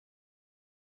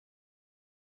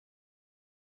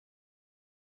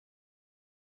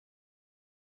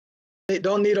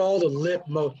don't need all the lip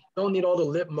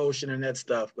motion and that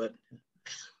stuff, but.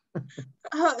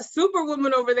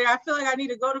 Superwoman over there. I feel like I need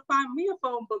to go to find me a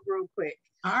phone book real quick.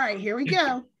 All right, here we go.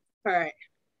 All right.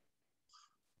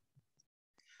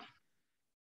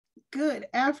 Good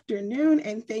afternoon,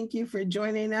 and thank you for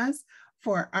joining us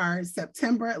for our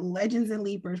September Legends and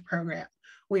Leapers program.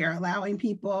 We are allowing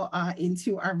people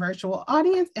into our virtual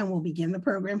audience, and we'll begin the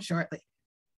program shortly.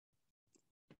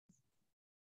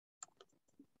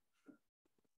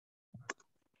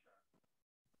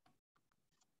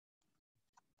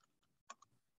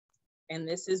 And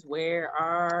this is where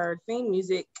our theme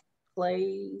music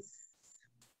plays.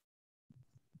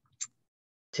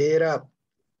 Tee it up,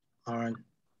 Lauryn.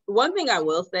 One thing I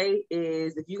will say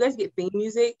is if you guys get theme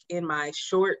music in my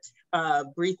short,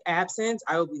 brief absence,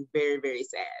 I will be very, very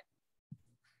sad.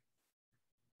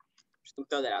 Just gonna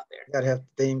throw that out there. You gotta have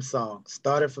the theme song.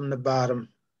 Started from the bottom.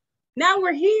 Now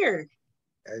we're here.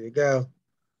 There you go.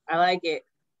 I like it.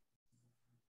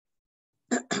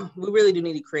 We really do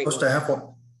need to create.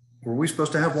 Were we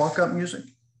supposed to have walk-up music?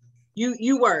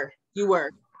 You were.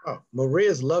 Oh,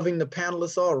 Maria's loving the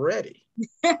panelists already.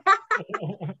 Hey,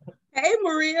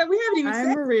 Maria, we haven't even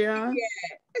Hi, Maria.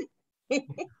 yet.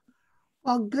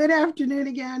 Well, good afternoon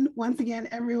again. Once again,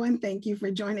 everyone, thank you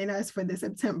for joining us for the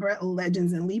September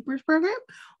Legends and Leapers program.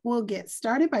 We'll get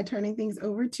started by turning things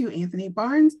over to Anthony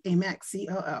Barnes, AMAC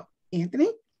COO.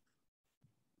 Anthony?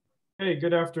 Hey,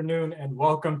 good afternoon and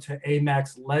welcome to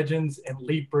AMAC's Legends and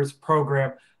Leapers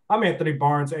program. I'm Anthony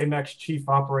Barnes, AMAC's Chief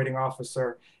Operating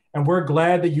Officer, and we're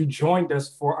glad that you joined us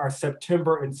for our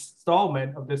September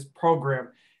installment of this program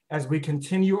as we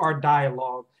continue our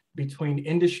dialogue between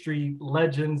industry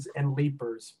legends and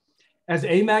leapers. As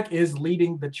AMAC is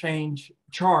leading the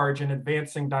charge in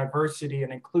advancing diversity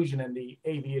and inclusion in the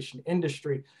aviation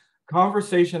industry,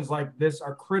 conversations like this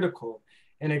are critical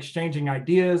in exchanging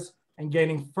ideas and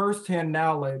gaining firsthand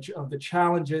knowledge of the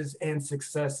challenges and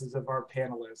successes of our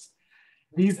panelists.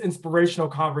 These inspirational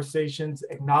conversations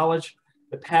acknowledge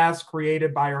the past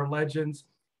created by our legends,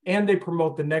 and they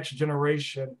promote the next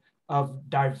generation of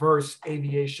diverse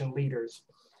aviation leaders.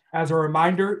 As a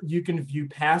reminder, you can view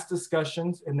past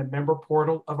discussions in the member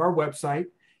portal of our website.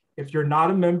 If you're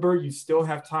not a member, you still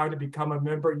have time to become a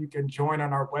member. You can join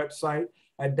on our website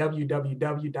at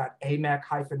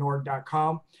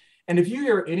www.amac-org.com. And if you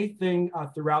hear anything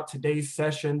throughout today's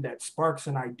session that sparks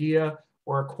an idea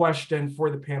or a question for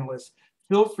the panelists,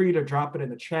 feel free to drop it in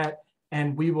the chat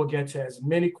and we will get to as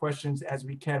many questions as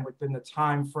we can within the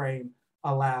time frame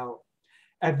allowed.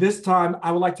 At this time,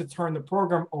 I would like to turn the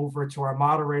program over to our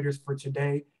moderators for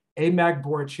today, AMAC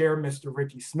Board Chair, Mr.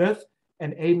 Ricky Smith,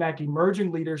 and AMAC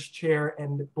Emerging Leaders Chair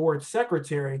and Board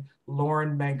Secretary,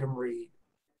 Lauryn Mangum Reed.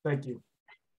 Thank you.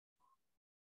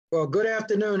 Well, good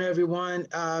afternoon, everyone.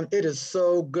 It is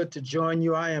so good to join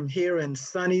you. I am here in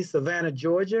sunny Savannah,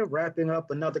 Georgia, wrapping up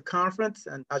another conference,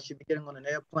 and I should be getting on an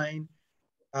airplane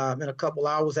in a couple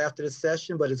hours after this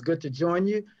session, but it's good to join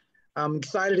you. I'm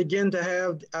excited again to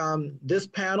have this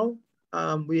panel.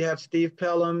 We have Steve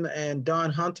Pelham and Don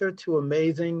Hunter, two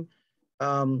amazing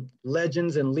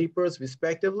legends and leapers,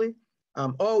 respectively.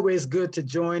 Always good to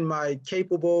join my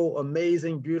capable,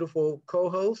 amazing, beautiful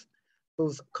co-host,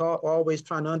 who's always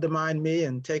trying to undermine me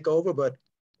and take over, but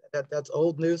that's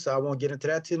old news, so I won't get into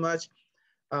that too much.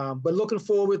 But looking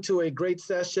forward to a great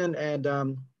session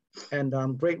and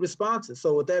great responses.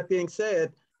 So with that being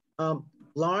said,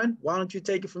 Lauryn, why don't you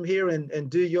take it from here and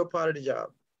do your part of the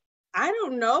job? I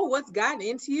don't know what's gotten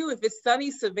into you, if it's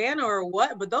sunny Savannah or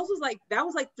what, but that was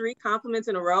like 3 compliments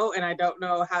in a row, and I don't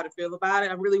know how to feel about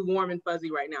it. I'm really warm and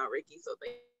fuzzy right now, Ricky, so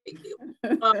thank you.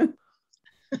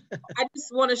 I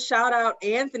just want to shout out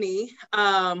Anthony,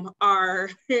 with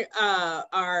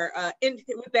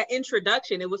that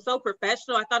introduction. It was so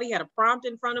professional. I thought he had a prompt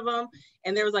in front of him,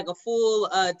 and there was like a full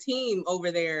team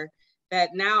over there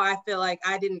that now I feel like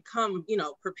I didn't come,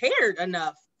 prepared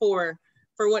enough for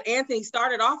what Anthony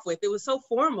started off with. It was so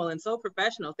formal and so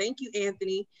professional. Thank you,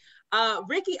 Anthony.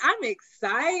 Ricky, I'm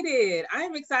excited.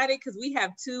 I'm excited because we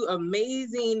have 2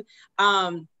 amazing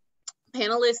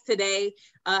panelists today.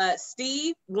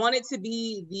 Steve wanted to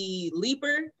be the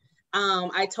leaper.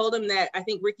 I told him that I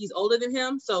think Ricky's older than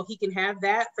him, so he can have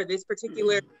that for this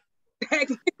particular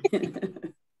segment.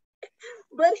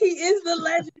 But he is the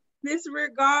legend in this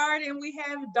regard, and we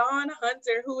have Don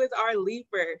Hunter, who is our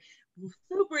leaper.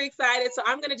 Super excited. So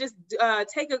I'm going to just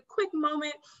take a quick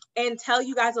moment and tell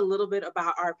you guys a little bit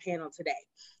about our panel today.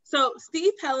 So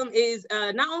Steve Pelham is,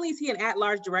 not only is he an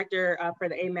at-large director for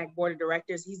the AMAC Board of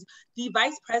Directors, he's the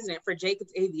Vice President for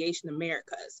Jacobs Aviation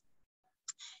Americas.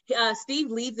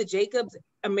 Steve leads the Jacobs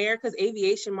America's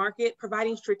aviation market,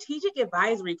 providing strategic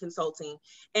advisory consulting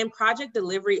and project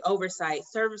delivery oversight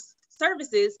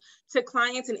services to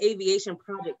clients and aviation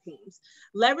project teams.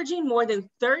 Leveraging more than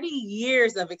 30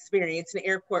 years of experience in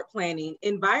airport planning,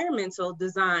 environmental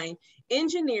design,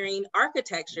 engineering,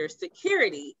 architecture,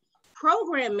 security,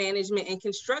 program management, and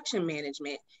construction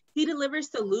management, he delivers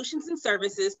solutions and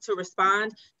services to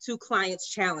respond to clients'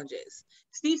 challenges.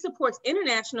 Steve supports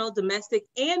international, domestic,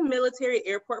 and military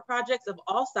airport projects of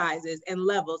all sizes and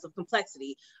levels of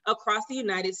complexity across the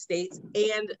United States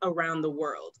and around the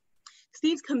world.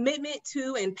 Steve's commitment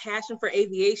to and passion for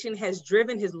aviation has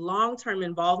driven his long-term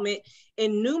involvement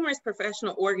in numerous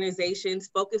professional organizations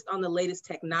focused on the latest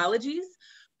technologies,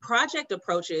 project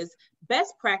approaches,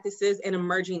 best practices, and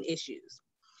emerging issues.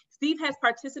 Steve has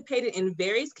participated in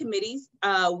various committees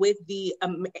with the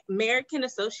American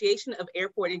Association of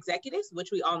Airport Executives, which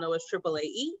we all know as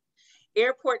AAAE,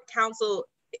 Airport Council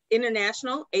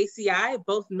International, ACI,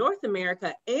 both North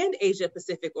America and Asia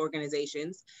Pacific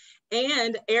organizations,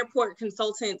 and Airport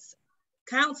Consultants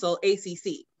Council,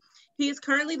 ACC. He is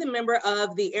currently the member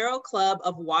of the Aero Club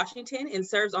of Washington and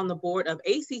serves on the board of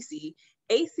ACC,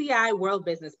 ACI World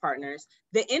Business Partners,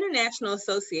 the International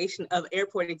Association of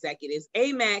Airport Executives,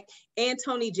 AMAC, and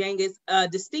Tony Janga's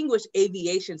Distinguished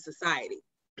Aviation Society.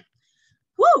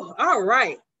 Whew, all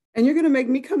right. And you're gonna make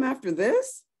me come after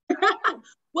this?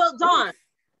 Well, Dawn,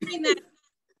 I mean that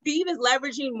Steve is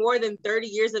leveraging more than 30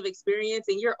 years of experience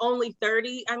and you're only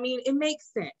 30. I mean, it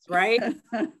makes sense, right?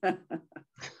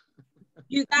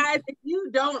 You guys, if you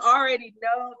don't already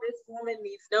know, this woman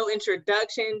needs no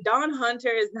introduction. Dawn Hunter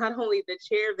is not only the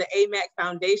chair of the AMAC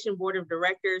Foundation Board of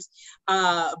Directors,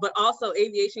 but also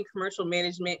Aviation Commercial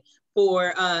Management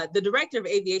for the Director of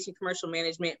Aviation Commercial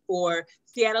Management for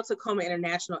Seattle-Tacoma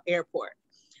International Airport.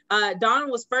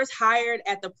 Dawn was first hired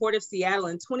at the Port of Seattle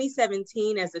in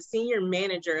 2017 as the Senior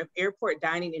Manager of Airport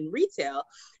Dining and Retail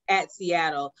at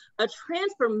Seattle, a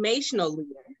transformational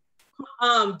leader.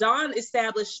 Dawn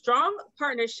established strong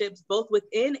partnerships both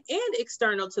within and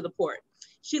external to the port.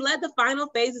 She led the final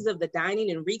phases of the dining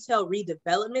and retail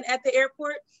redevelopment at the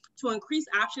airport to increase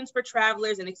options for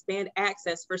travelers and expand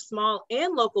access for small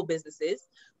and local businesses,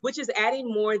 which is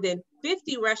adding more than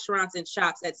 50 restaurants and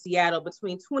shops at Seattle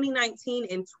between 2019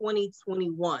 and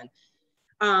 2021.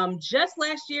 Just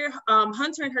last year,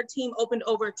 Hunter and her team opened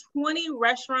over 20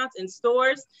 restaurants and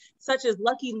stores, such as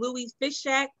Lucky Louie's Fish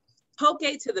Shack, Poke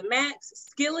to the Max,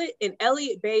 Skillet, and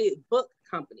Elliott Bay Book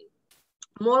Company.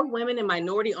 More women and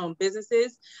minority-owned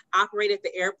businesses operate at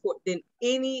the airport than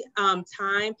any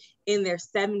time in their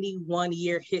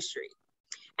 71-year history.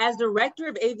 As Director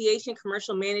of Aviation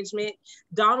Commercial Management,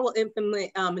 Dawn will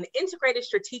implement an integrated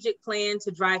strategic plan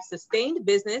to drive sustained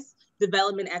business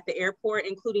development at the airport,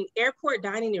 including airport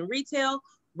dining and retail,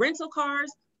 rental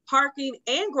cars, parking,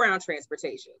 and ground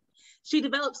transportation. She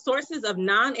develops sources of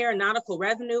non-aeronautical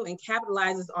revenue and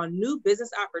capitalizes on new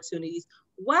business opportunities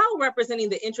while representing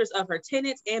the interests of her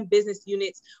tenants and business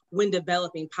units when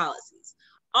developing policies.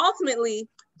 Ultimately,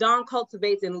 Dawn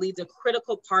cultivates and leads a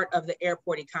critical part of the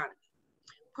airport economy.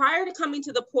 Prior to coming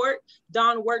to the port,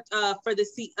 Dawn worked for the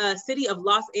city of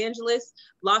Los Angeles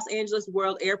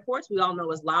World Airports, we all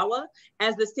know as LAWA,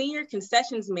 as the senior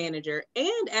concessions manager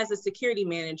and as a security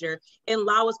manager in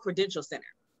LAWA's Credential Center.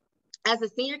 As a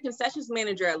senior concessions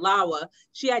manager at LAWA,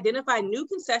 she identified new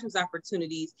concessions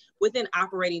opportunities within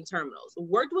operating terminals,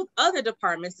 worked with other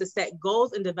departments to set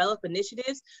goals and develop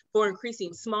initiatives for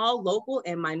increasing small, local,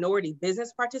 and minority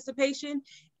business participation,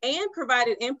 and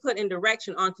provided input and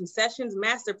direction on concessions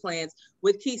master plans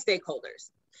with key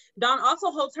stakeholders. Dawn also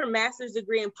holds her master's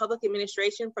degree in public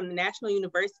administration from the National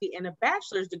University and a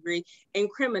bachelor's degree in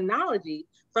criminology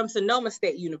from Sonoma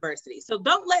State University. So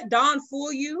don't let Dawn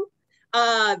fool you.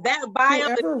 That bio.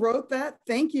 Whoever wrote that,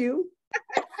 thank you.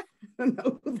 I don't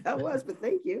know who that was, but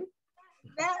thank you.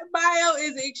 That bio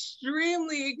is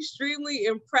extremely, extremely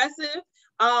impressive.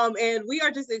 And we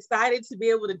are just excited to be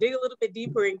able to dig a little bit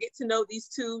deeper and get to know these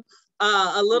two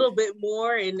a little bit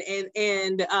more and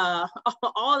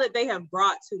all that they have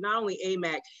brought to not only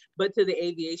AMAC, but to the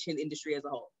aviation industry as a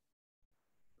whole.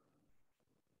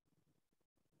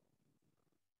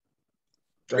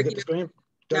 Do I get the screen?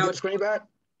 Do I get the screen back?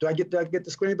 Do I get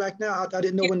the screen back now? I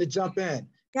didn't know when to jump in.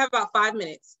 You have about 5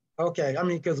 minutes. Okay, I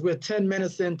mean, because we're 10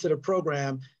 minutes into the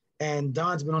program and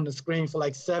Dawn's been on the screen for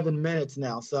like 7 minutes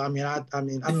now. So I mean,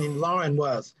 Lauryn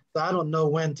was. So I don't know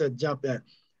when to jump in.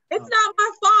 It's not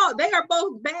my fault. They are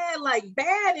both bad, like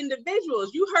bad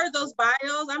individuals. You heard those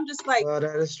bios. I'm just like. Well,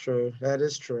 that is true. That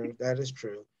is true. That is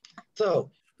true.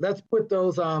 So let's put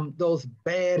those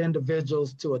bad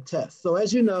individuals to a test. So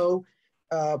as you know,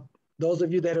 those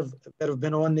of you that have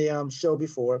been on the show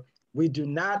before, we do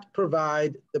not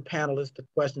provide the panelists the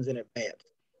questions in advance.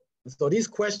 And so these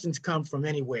questions come from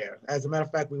anywhere. As a matter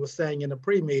of fact, we were saying in the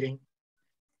pre-meeting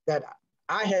that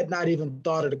I had not even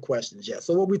thought of the questions yet.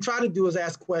 So what we try to do is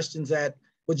ask questions that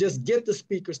will just get the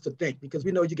speakers to think, because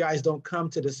we know you guys don't come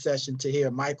to this session to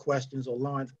hear my questions or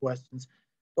Lauren's questions,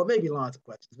 or maybe Lauren's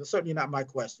questions, but certainly not my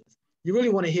questions. You really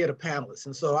want to hear the panelists.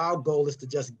 And so our goal is to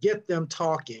just get them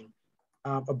talking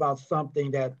about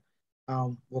something that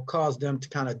will cause them to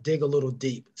kind of dig a little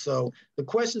deep. So the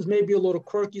questions may be a little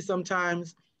quirky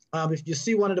sometimes. If you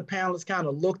see one of the panelists kind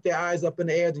of look their eyes up in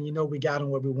the air, then you know we got them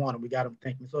where we want them. We got them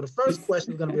thinking. So the first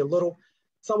question is going to be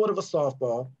somewhat of a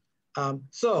softball.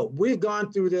 So we've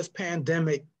gone through this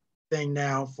pandemic thing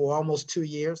now for almost 2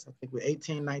 years. I think we're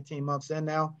 18, 19 months in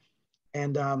now.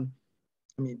 And I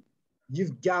mean,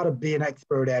 you've got to be an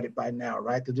expert at it by now,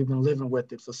 right? Because we've been living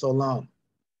with it for so long.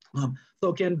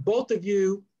 So can both of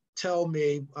you tell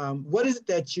me, what is it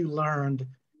that you learned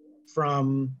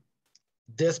from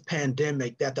this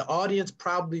pandemic that the audience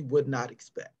probably would not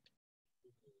expect?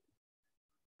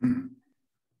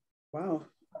 Wow.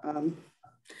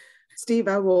 Steve,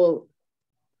 I will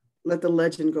let the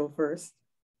legend go first.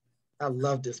 I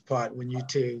love this part when you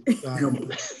two.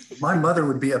 My mother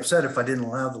would be upset if I didn't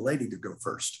allow the lady to go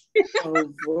first.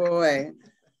 Oh boy.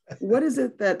 What is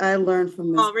it that I learned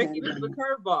from this? Oh, Ricky, this is a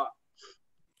curveball.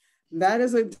 That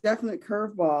is a definite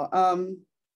curveball.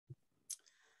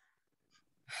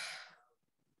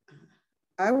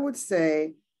 I would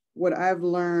say what I've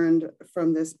learned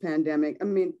from this pandemic, I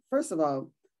mean, first of all,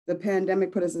 the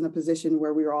pandemic put us in a position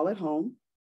where we were all at home,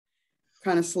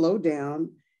 kind of slowed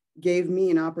down, gave me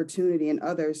an opportunity and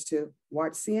others to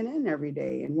watch CNN every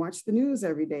day and watch the news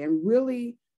every day and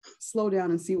really slow down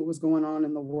and see what was going on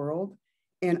in the world.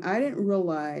 And I didn't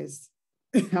realize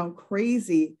how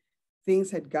crazy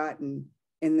things had gotten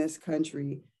in this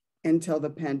country until the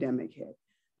pandemic hit,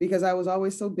 because I was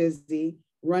always so busy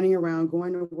running around,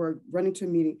 going to work, running to a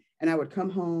meeting, and I would come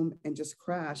home and just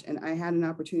crash. And I had an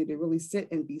opportunity to really sit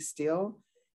and be still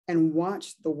and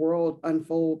watch the world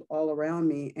unfold all around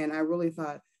me. And I really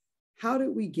thought, how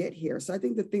did we get here? So I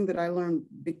think the thing that I learned,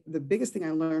 the biggest thing I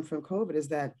learned from COVID is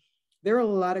that there are a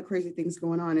lot of crazy things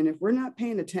going on. And if we're not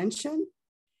paying attention,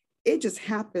 it just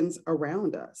happens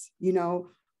around us. You know,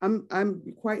 I'm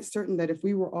quite certain that if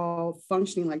we were all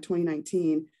functioning like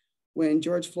 2019, when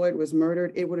George Floyd was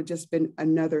murdered, it would have just been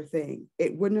another thing.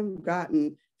 It wouldn't have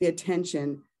gotten the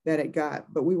attention that it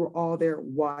got, but we were all there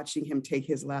watching him take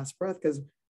his last breath because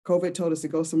COVID told us to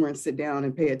go somewhere and sit down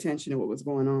and pay attention to what was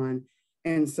going on.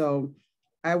 And so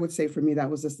I would say for me, that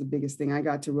was just the biggest thing. I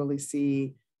got to really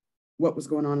see what was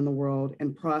going on in the world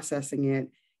and processing it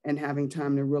and having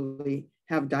time to really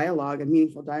have dialogue and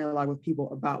meaningful dialogue with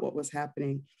people about what was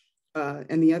happening.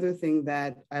 And the other thing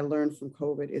that I learned from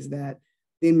COVID is that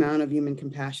the amount of human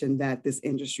compassion that this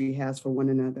industry has for one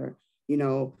another. You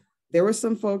know, there were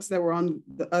some folks that were on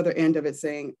the other end of it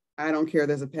saying, I don't care,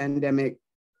 there's a pandemic,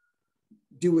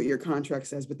 do what your contract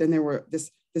says. But then there were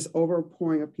this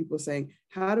overpouring of people saying,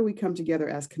 how do we come together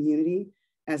as community,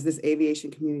 as this aviation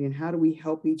community, and how do we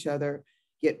help each other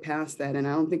get past that? And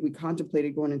I don't think we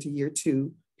contemplated going into year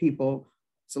 2, people.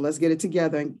 So let's get it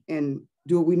together and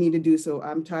do what we need to do. So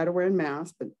I'm tired of wearing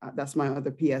masks, but that's my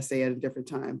other PSA at a different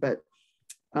time. But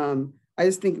I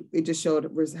just think it just showed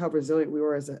how resilient we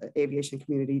were as an aviation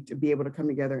community to be able to come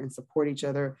together and support each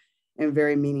other in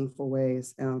very meaningful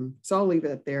ways. So I'll leave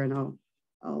it there and I'll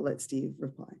let Steve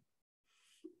reply.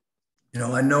 You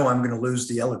know I'm going to lose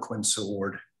the eloquence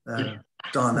award.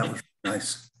 Don, that was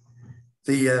nice.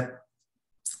 The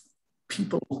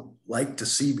people like to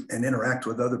see and interact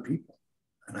with other people.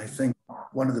 And I think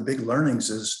one of the big learnings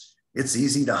is it's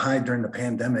easy to hide during the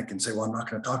pandemic and say, well, I'm not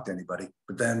going to talk to anybody.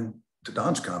 But then to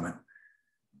Don's comment,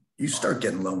 you start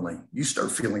getting lonely, you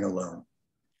start feeling alone.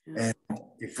 And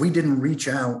if we didn't reach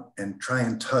out and try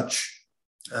and touch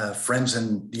friends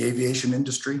in the aviation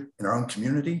industry, in our own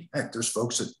community, heck, there's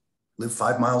folks that live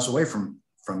 5 miles away from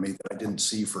me that I didn't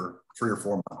see for 3 or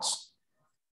 4 months.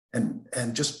 And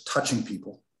just touching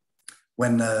people.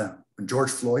 When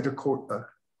George Floyd occurred,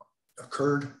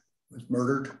 was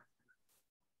murdered,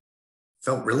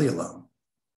 felt really alone.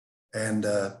 And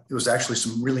it was actually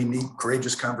some really neat,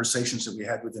 courageous conversations that we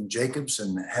had within Jacobs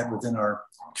and had within our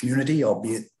community,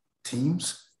 albeit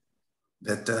teams,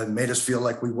 that made us feel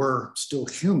like we were still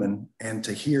human. And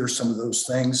to hear some of those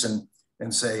things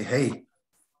and say, hey,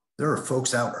 there are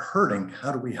folks out hurting.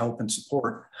 How do we help and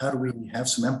support? How do we have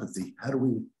some empathy? How do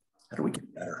we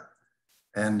get better?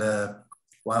 And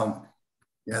while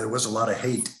there was a lot of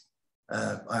hate,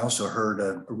 I also heard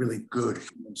a really good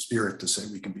human spirit to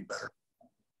say we can be better.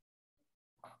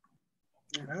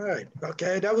 All right.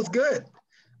 Okay, that was good.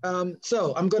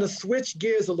 So I'm going to switch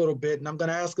gears a little bit, and I'm going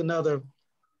to ask another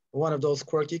one of those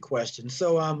quirky questions.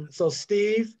 So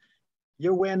Steve,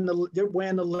 you're wearing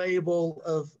the label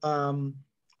of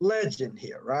legend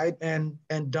here, right? And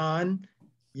Don,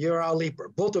 you're our leaper.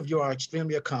 Both of you are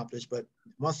extremely accomplished, but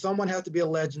once someone has to be a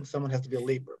legend, someone has to be a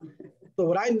leaper. So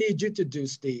what I need you to do,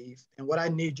 Steve, and what I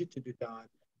need you to do, Don,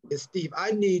 is Steve,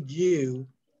 I need you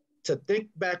to think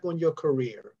back on your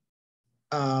career,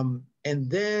 and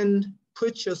then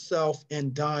put yourself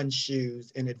in Don's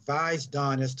shoes and advise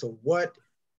Don as to what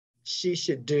she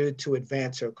should do to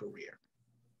advance her career.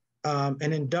 And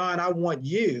then Don, I want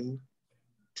you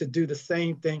to do the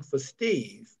same thing for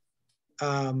Steve,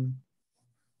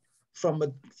 from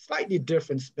a slightly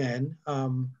different spin.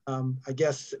 I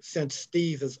guess since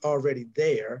Steve is already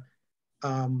there,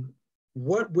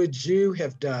 what would you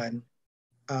have done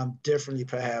differently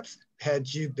perhaps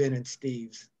had you been in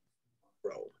Steve's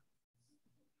role?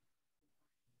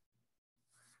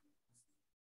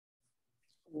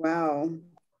 Wow.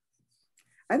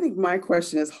 I think my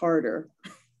question is harder.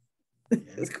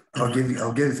 I'll give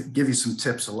you some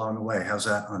tips along the way. How's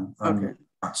that on okay.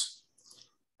 Response?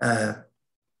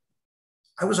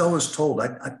 I was always told,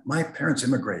 my parents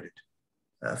immigrated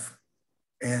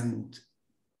and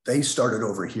they started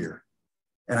over here.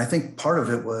 And I think part of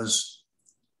it was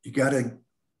you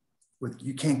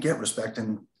can't get respect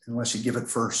unless you give it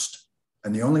first.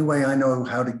 And the only way I know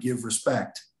how to give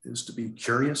respect is to be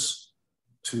curious,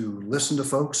 to listen to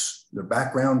folks, their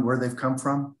background, where they've come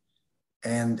from.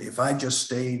 And if I just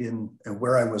stayed in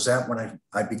where I was at when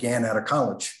I began out of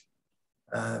college,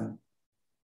 it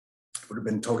would have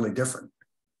been totally different.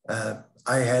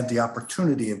 I had the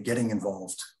opportunity of getting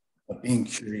involved, of being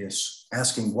curious,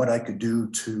 asking what I could do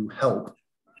to help.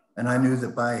 And I knew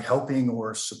that by helping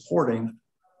or supporting,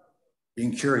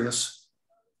 being curious,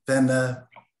 then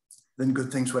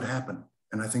good things would happen.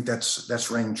 And I think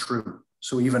that's rang true.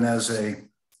 So even as a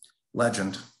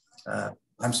legend,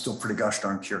 I'm still pretty gosh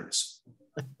darn curious.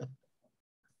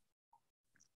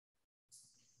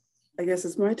 I guess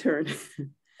it's my turn.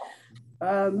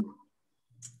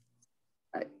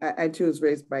 I too was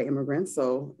raised by immigrants,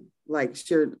 so like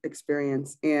shared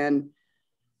experience. And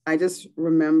I just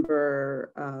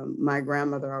remember my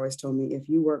grandmother always told me, if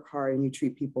you work hard and you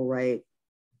treat people right,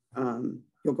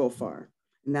 you'll go far.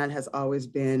 And that has always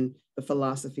been the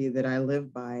philosophy that I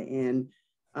live by. And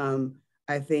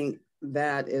I think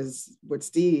that is what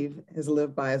Steve has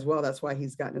lived by as well. That's why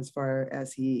he's gotten as far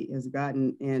as he has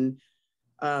gotten.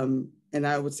 And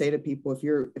I would say to people, if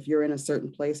you're in a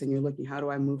certain place and you're looking, how do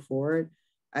I move forward?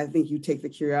 I think you take the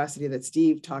curiosity that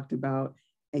Steve talked about,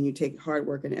 and you take hard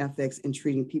work and ethics and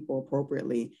treating people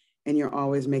appropriately, and you'll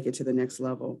always make it to the next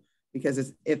level. Because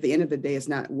it's, at the end of the day, it's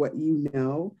not what you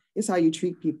know, it's how you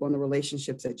treat people and the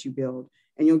relationships that you build,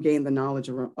 and you'll gain the knowledge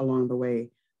along the way.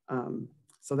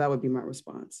 So that would be my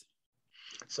response.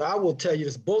 So I will tell you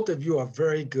this, both of you are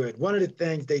very good. One of the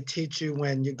things they teach you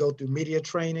when you go through media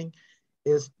training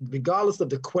is, regardless of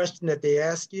the question that they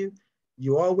ask you,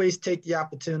 you always take the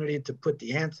opportunity to put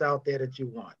the answer out there that you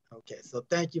want. Okay, so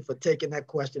thank you for taking that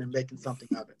question and making something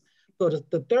of it. So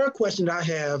the third question I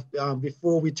have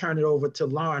before we turn it over to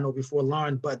Lauryn, or before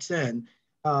Lauryn butts in,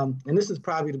 and this is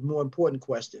probably the more important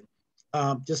question,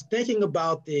 just thinking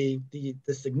about the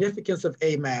significance of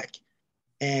AMAC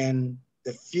and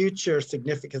the future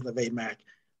significance of AMAC.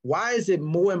 Why is it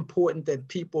more important that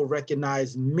people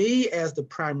recognize me as the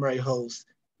primary host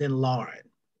than Lauryn?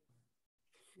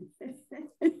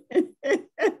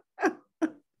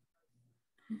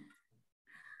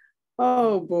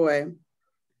 Oh boy.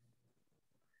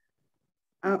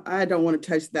 I don't want to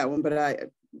touch that one,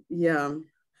 but yeah.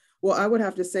 Well, I would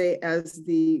have to say, as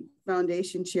the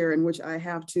foundation chair, in which I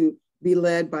have to be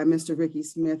led by Mr. Ricky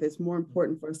Smith, it's more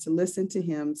important for us to listen to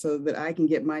him so that I can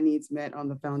get my needs met on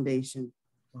the foundation.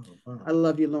 Oh, wow. I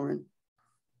love you, Lauryn.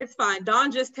 It's fine.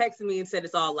 Dawn just texted me and said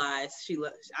it's all lies.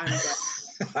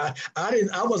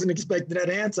 I wasn't expecting that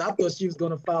answer. I thought she was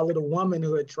going to follow the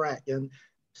womanhood track, and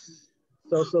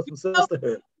so some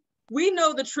sisterhood. We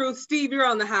know the truth. Steve, you're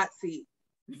on the hot seat.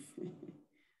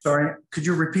 Sorry, could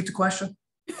you repeat the question?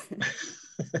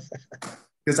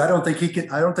 Because I don't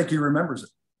think he remembers it.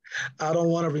 I don't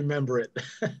want to remember it.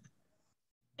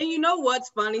 And you know what's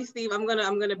funny, Steve? I'm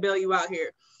gonna bail you out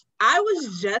here. I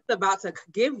was just about to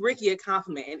give Ricky a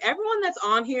compliment, and everyone that's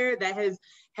on here that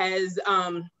has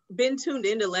been tuned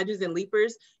into Legends and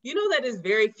Leapers, you know that is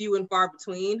very few and far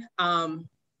between.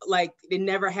 Like, it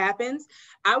never happens.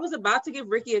 I was about to give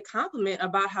Ricky a compliment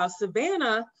about how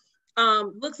Savannah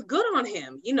looks good on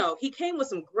him. You know, he came with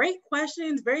some great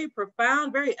questions, very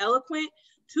profound, very eloquent.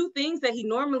 two things that he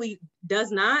normally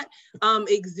does not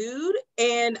exude.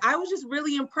 And I was just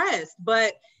really impressed,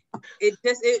 but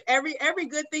every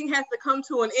good thing has to come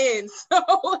to an end. So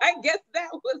I guess that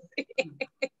was it.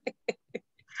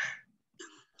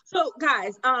 So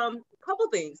guys, couple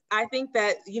things. I think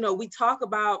that, we talk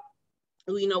about,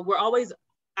 we're always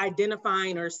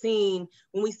identifying or seeing,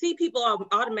 when we see people,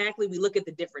 automatically we look at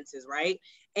the differences, right?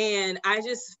 And I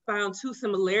just found two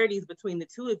similarities between the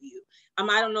two of you.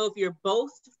 I don't know if you're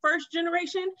both first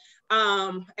generation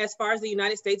as far as the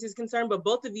United States is concerned, but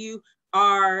both of you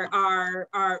are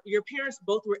your parents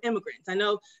both were immigrants. I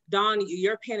know, Dawn,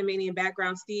 your Panamanian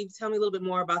background. Steve, tell me a little bit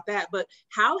more about that. But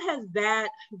how has that,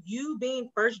 you being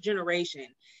first generation,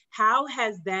 how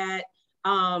has that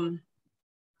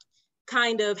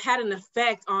kind of had an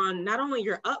effect on not only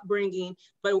your upbringing,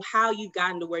 but how you've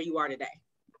gotten to where you are today?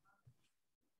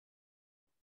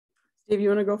 Steve, you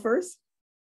want to go first?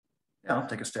 Yeah, I'll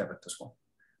take a stab at this one.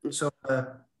 So,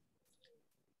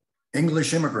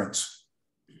 English immigrants.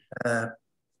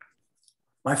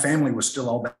 My family was still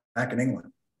all back in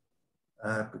England.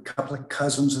 A couple of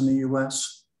cousins in the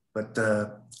US, but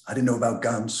I didn't know about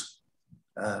guns.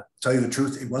 Tell you the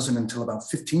truth, it wasn't until about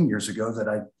 15 years ago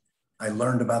that I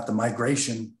learned about the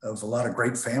migration of a lot of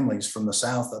great families from the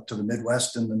South up to the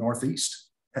Midwest and the Northeast.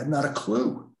 Had not a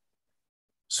clue.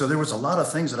 So there was a lot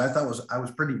of things that I thought I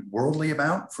was pretty worldly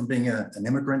about from being an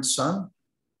immigrant son.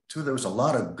 Too, there was a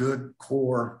lot of good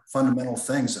core fundamental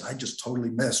things that I just totally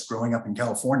missed growing up in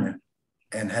California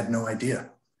and had no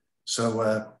idea.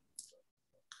 So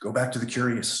go back to the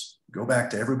curious, go back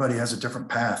to everybody has a different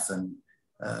path, and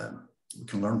we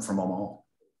can learn from them all.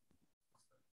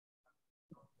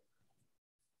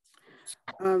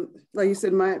 Like you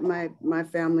said, my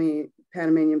family,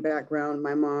 Panamanian background,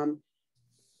 my mom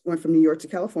went from New York to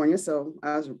California. So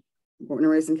I was born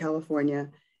and raised in California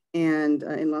and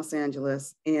in Los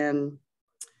Angeles. And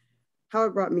how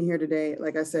it brought me here today,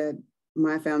 like I said,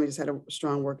 my family just had a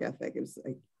strong work ethic. It was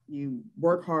like, you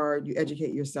work hard, you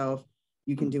educate yourself,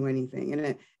 you can do anything.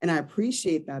 And I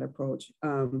appreciate that approach.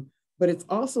 But it's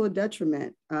also a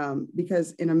detriment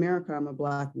because in America, I'm a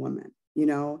Black woman,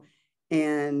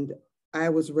 and I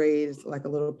was raised like a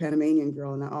little Panamanian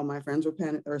girl, and all my friends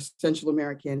were Central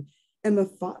American, and the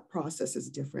thought process is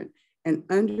different. And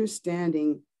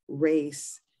understanding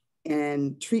race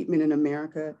and treatment in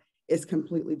America is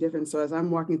completely different. So as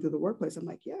I'm walking through the workplace, I'm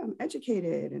like, yeah, I'm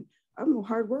educated and I'm a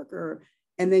hard worker.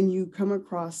 And then you come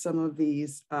across some of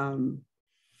these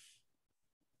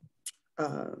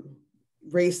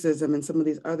racism and some of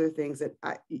these other things that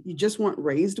you just weren't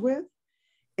raised with.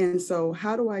 And so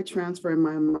how do I transfer in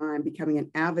my mind becoming an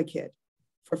advocate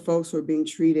for folks who are being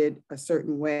treated a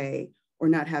certain way or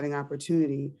not having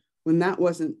opportunity when that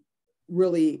wasn't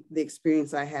really the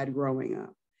experience I had growing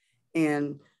up?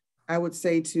 And I would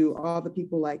say to all the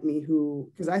people like me who,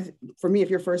 for me, if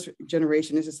you're first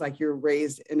generation, it's just like you're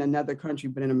raised in another country,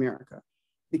 but in America,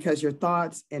 because your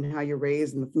thoughts and how you're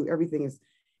raised and the food, everything is.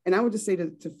 And I would just say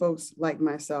to folks like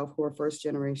myself who are first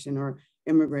generation or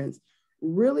immigrants,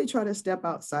 really try to step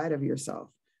outside of yourself,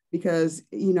 because,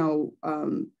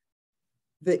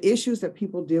 the issues that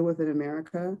people deal with in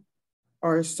America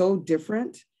are so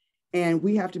different, and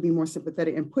we have to be more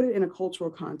sympathetic and put it in a cultural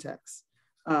context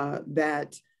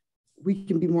that we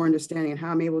can be more understanding, and how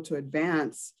I'm able to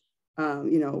advance,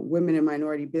 women and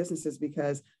minority businesses,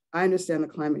 because I understand the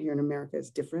climate here in America is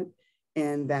different,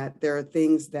 and that there are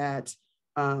things that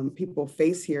people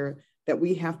face here that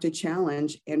we have to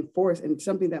challenge and force, and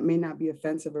something that may not be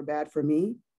offensive or bad for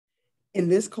me in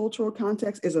this cultural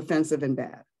context is offensive and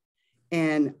bad.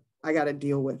 And I got to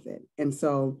deal with it. And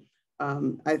so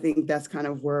I think that's kind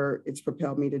of where it's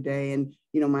propelled me today. And,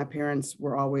 my parents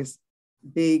were always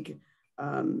big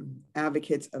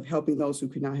advocates of helping those who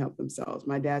could not help themselves.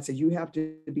 My dad said, you have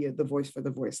to be the voice for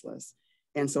the voiceless.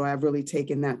 And so I've really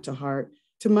taken that to heart,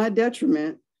 to my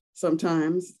detriment.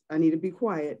 Sometimes I need to be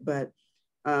quiet, but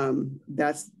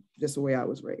that's just the way I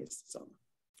was raised. So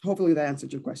hopefully that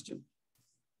answered your question.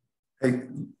 Hey,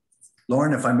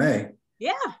 Lauryn, if I may.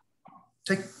 Yeah.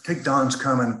 Take Don's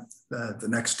comment the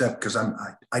next step, because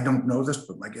I don't know this,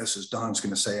 but my guess is Don's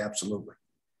going to say absolutely.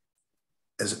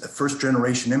 As a first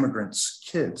generation immigrants,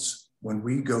 kids, when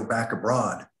we go back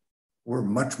abroad, we're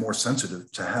much more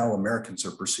sensitive to how Americans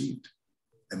are perceived.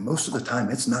 And most of the time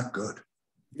it's not good.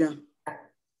 Yeah.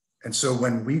 And so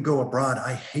when we go abroad,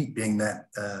 I hate being that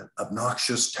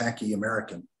obnoxious, tacky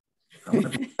American. I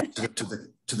want to be sensitive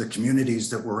to the communities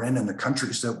that we're in and the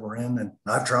countries that we're in. And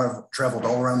I've traveled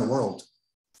all around the world.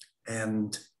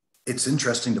 And it's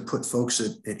interesting to put folks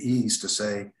at ease to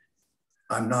say,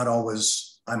 I'm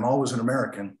always an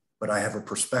American, but I have a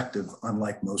perspective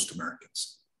unlike most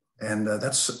Americans. And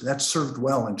that's served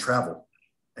well in travel.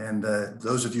 And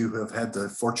those of you who have had the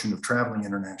fortune of traveling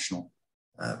international,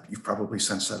 you've probably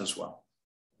sensed that as well.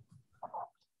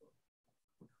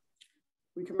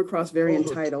 We come across very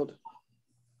entitled.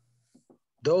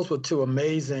 Those were two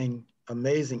amazing,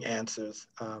 amazing answers.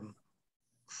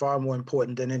 Far more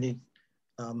important than any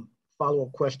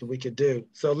follow-up question we could do.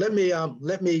 So let me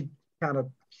kind of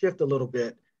shift a little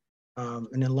bit, and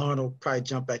then Lauryn will probably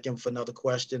jump back in for another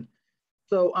question.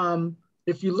 So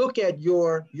if you look at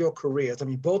your careers, I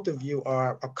mean, both of you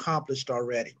are accomplished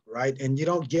already, right? And you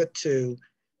don't get to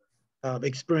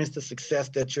experience the success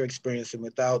that you're experiencing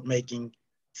without making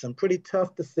some pretty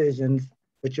tough decisions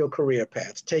with your career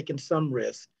paths, taking some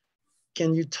risks.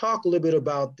 Can you talk a little bit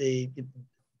about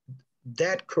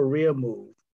that career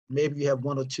move? Maybe you have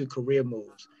one or two career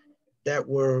moves that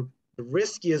were the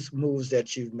riskiest moves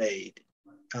that you've made,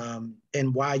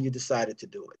 and why you decided to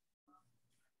do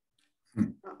it.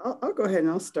 I'll go ahead and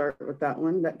I'll start with that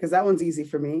one, because that one's easy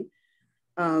for me.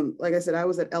 Like I said, I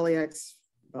was at LAX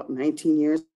about 19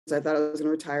 years. I thought I was going to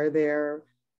retire there,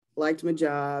 liked my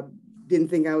job, didn't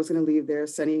think I was going to leave there,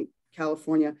 sunny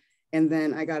California. And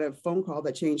then I got a phone call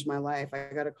that changed my life.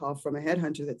 I got a call from a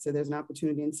headhunter that said there's an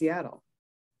opportunity in Seattle.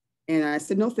 And I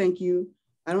said, no, thank you.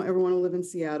 I don't ever want to live in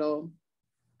Seattle.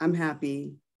 I'm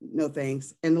happy. No,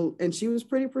 thanks. And she was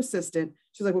pretty persistent.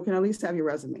 She's like, well, can I at least have your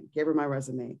resume? Gave her my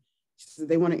resume. She said,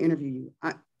 they want to interview you.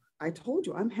 I told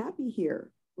you, I'm happy here.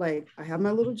 Like, I have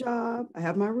my little job. I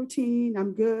have my routine.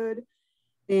 I'm good.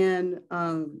 And,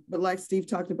 but like Steve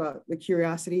talked about, the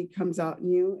curiosity comes out in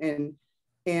you,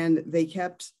 and they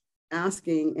kept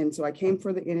asking. And so I came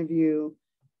for the interview,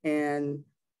 and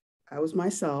I was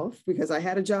myself because I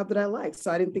had a job that I liked.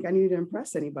 So I didn't think I needed to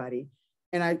impress anybody.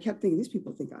 And I kept thinking, these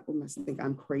people must think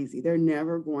I'm crazy. They're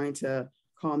never going to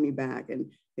call me back.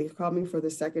 And they called me for the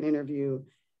second interview.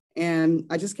 And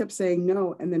I just kept saying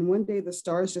no. And then one day the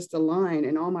stars just aligned,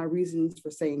 and all my reasons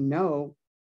for saying no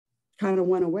kind of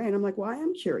went away. And I'm like, well, I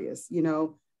am curious,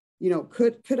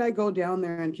 could I go down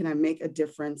there and can I make a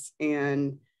difference?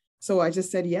 And so I just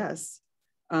said, yes,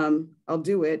 I'll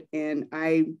do it. And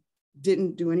I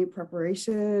didn't do any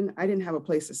preparation. I didn't have a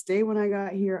place to stay when I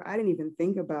got here. I didn't even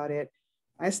think about it.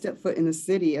 I stepped foot in the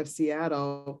city of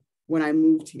Seattle when I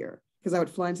moved here, because I would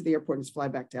fly into the airport and just fly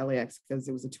back to LAX because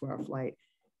it was a 2-hour flight.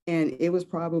 And it was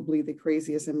probably the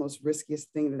craziest and most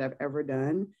riskiest thing that I've ever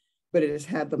done, but it has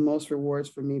had the most rewards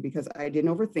for me because I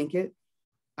didn't overthink it.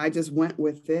 I just went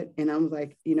with it. And I'm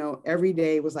like, every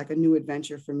day was like a new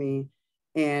adventure for me.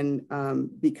 And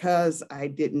because I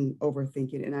didn't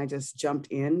overthink it and I just jumped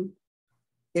in,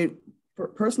 it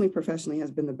personally, professionally has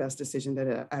been the best decision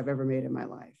that I've ever made in my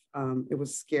life. It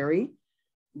was scary,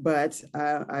 but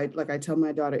I tell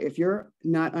my daughter, if you're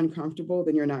not uncomfortable,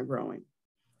 then you're not growing.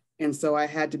 And so I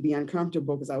had to be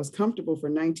uncomfortable because I was comfortable for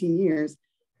 19 years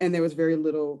and there was very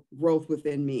little growth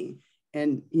within me.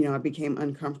 And, I became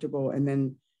uncomfortable, and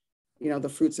then, the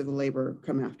fruits of the labor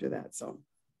come after that. So.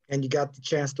 And you got the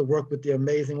chance to work with the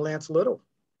amazing Lance Little.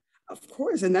 Of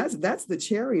course. And that's the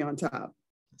cherry on top.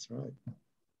 That's right.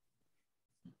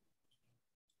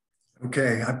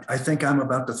 Okay, I think I'm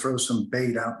about to throw some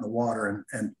bait out in the water,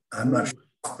 and I'm not sure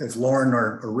if Lauryn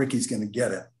or Ricky's going to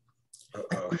get it.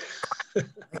 Uh-oh.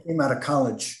 I came out of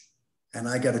college and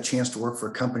I got a chance to work for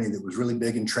a company that was really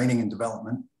big in training and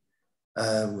development.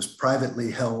 It was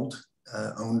privately held,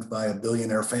 owned by a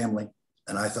billionaire family.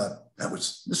 And I thought,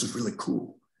 this is really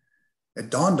cool. It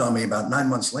dawned on me about 9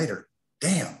 months later,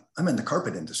 damn, I'm in the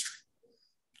carpet industry.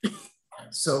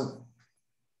 So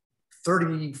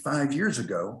 35 years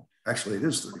ago, actually it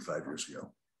is 35 years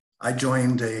ago, I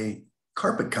joined a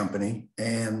carpet company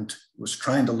and was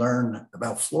trying to learn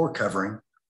about floor covering.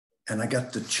 And I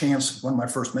got the chance, one of my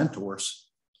first mentors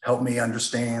helped me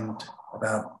understand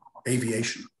about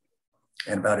aviation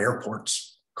and about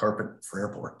airports, carpet for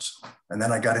airports. And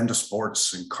then I got into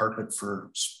sports and carpet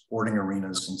for sporting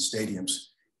arenas and stadiums.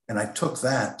 And I took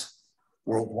that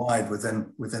worldwide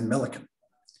within Milliken.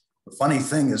 The funny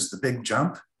thing is the big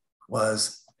jump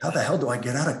was, how the hell do I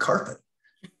get out of carpet?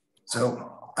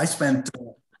 So I spent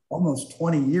almost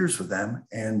 20 years with them,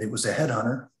 and it was a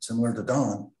headhunter similar to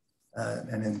Don.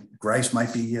 And then Grice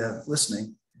might be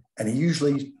listening. And he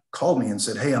usually called me and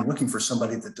said, hey, I'm looking for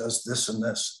somebody that does this and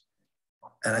this.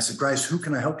 And I said, Grice, who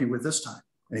can I help you with this time?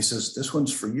 And he says, this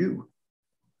one's for you.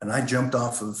 And I jumped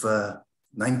off of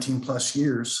 19 plus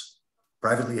years,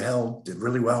 privately held, did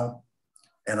really well.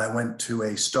 And I went to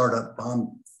a startup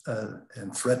bomb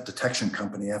and threat detection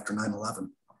company after 9/11.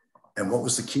 And what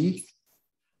was the key?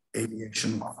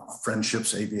 Aviation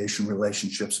friendships, aviation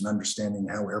relationships, and understanding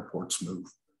how airports move.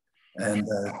 And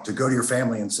to go to your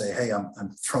family and say, hey,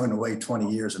 I'm throwing away 20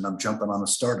 years and I'm jumping on a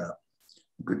startup.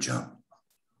 Good job.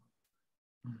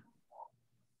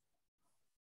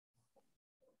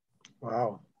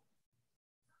 Wow.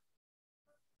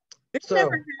 This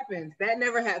never happens. That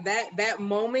never happened. That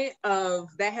moment of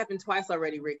that happened twice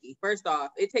already, Ricky. First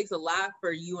off, it takes a lot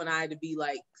for you and I to be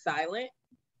like silent.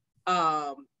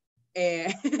 And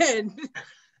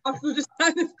also just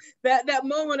that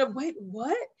moment of wait,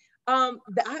 what?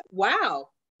 Wow.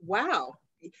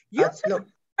 You look,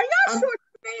 are y'all sure?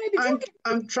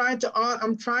 I'm trying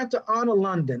to honor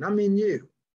London. I mean you.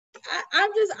 I'm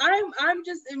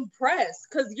just impressed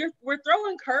because we're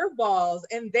throwing curveballs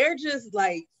and they're just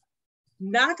like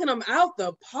knocking them out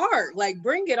the park. Like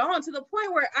bring it on to the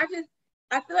point where I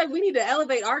feel like we need to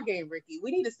elevate our game, Ricky.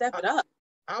 We need to step it up.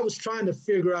 I was trying to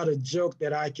figure out a joke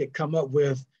that I could come up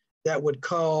with that would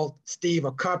call Steve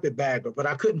a carpetbagger, but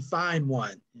I couldn't find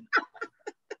one.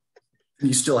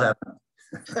 You still haven't.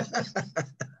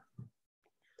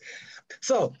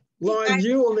 So, Lauryn,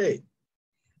 you or me?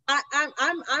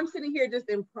 I'm sitting here just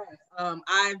impressed.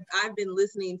 I've been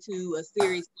listening to a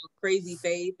series called Crazy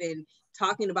Faith and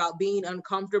talking about being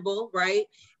uncomfortable, right?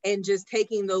 And just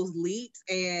taking those leaps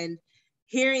and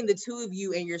hearing the two of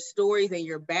you and your stories and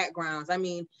your backgrounds. I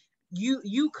mean,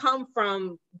 you come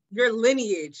from, your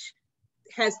lineage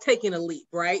has taken a leap,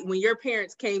 right? When your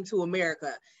parents came to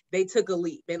America, they took a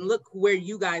leap, and look where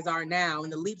you guys are now,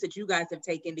 and the leaps that you guys have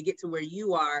taken to get to where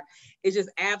you are is just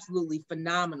absolutely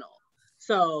phenomenal.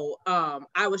 So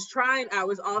I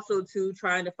was also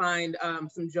trying to find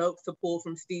some jokes to pull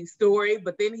from Steve's story,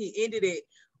 but then he ended it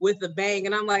with a bang,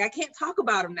 and I'm like, I can't talk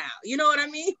about him now. You know what I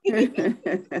mean?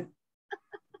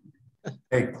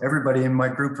 Hey, everybody in my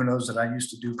group who knows that I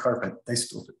used to do carpet, they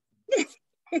still do.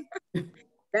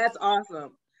 That's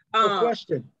awesome.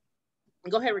 Question.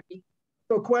 Go ahead, Ricky.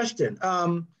 So question.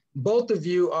 Both of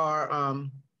you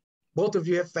have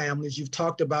families. You've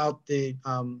talked about the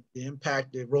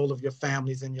impact, the role of your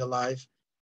families in your life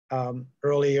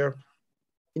earlier.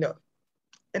 You know,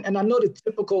 and I know the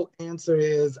typical answer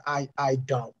is I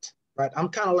don't. Right? I'm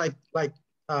kind of like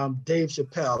Dave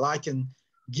Chappelle. I can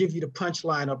give you the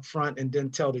punchline up front and then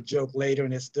tell the joke later,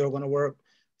 and it's still going to work.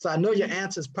 So I know your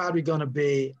answer is probably going to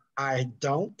be I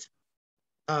don't.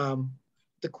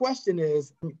 The question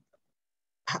is,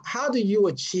 how do you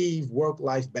achieve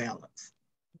work-life balance?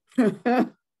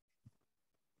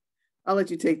 I'll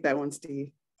let you take that one,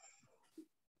 Steve.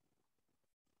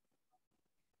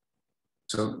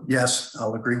 So yes,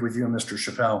 I'll agree with you, Mr.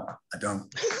 Chappelle. I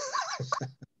don't.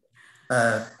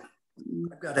 I've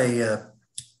got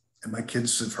and my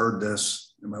kids have heard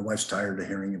this, and my wife's tired of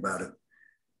hearing about it.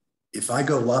 If I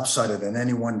go lopsided in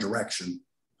any one direction,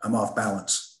 I'm off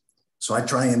balance. So I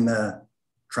try and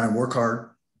work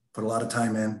hard, put a lot of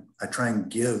time in. I try and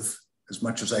give as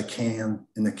much as I can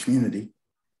in the community,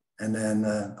 and then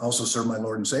also serve my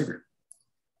Lord and Savior.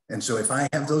 And so if I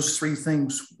have those three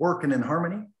things working in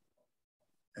harmony,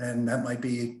 and that might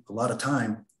be a lot of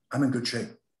time, I'm in good shape.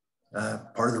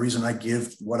 Part of the reason I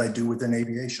give what I do within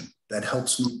aviation, that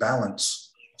helps me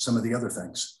balance some of the other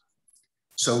things.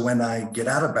 So when I get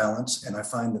out of balance and I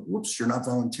find that, whoops, you're not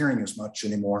volunteering as much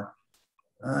anymore,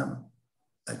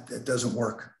 it doesn't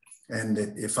work. And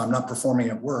if I'm not performing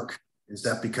at work, is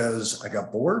that because I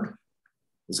got bored?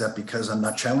 Is that because I'm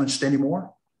not challenged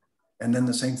anymore? And then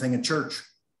the same thing in church.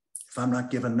 If I'm not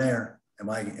given there, am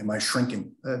I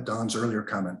shrinking? Don's earlier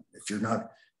comment, if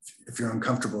you're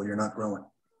uncomfortable, you're not growing.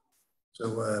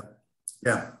 So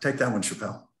yeah, take that one,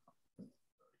 Chappelle.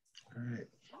 All right.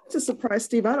 I'm just surprised,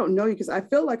 Steve. I don't know you because I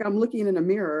feel like I'm looking in a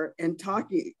mirror and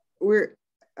talking.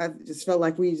 I just felt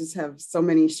like we just have so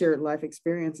many shared life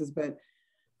experiences, but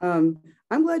I'm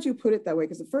glad you put it that way,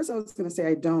 because at first I was going to say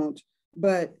I don't,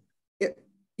 but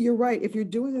you're right. If you're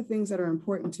doing the things that are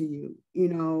important to you,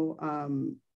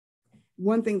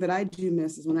 one thing that I do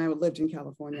miss is when I lived in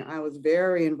California, I was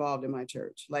very involved in my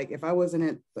church. Like if I wasn't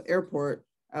at the airport,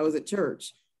 I was at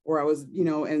church, or I was,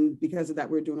 and because of that,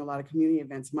 we were doing a lot of community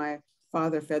events. My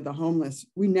father fed the homeless.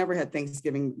 We never had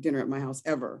Thanksgiving dinner at my house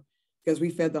ever, because we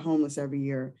fed the homeless every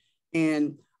year.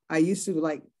 And I used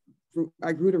to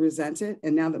I grew to resent it.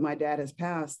 And now that my dad has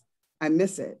passed, I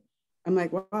miss it. I'm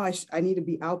like, wow, I need to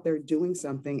be out there doing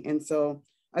something. And so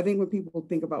I think when people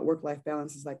think about work-life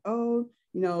balance, it's like, oh,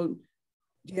 do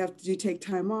you take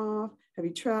time off? Have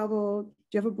you traveled? Do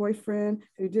you have a boyfriend?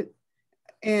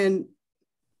 And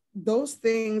those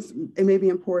things, it may be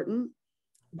important,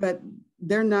 but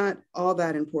they're not all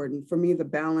that important. For me, the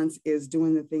balance is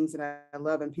doing the things that I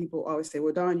love. And people always say,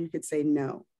 well, Dawn, you could say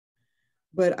no.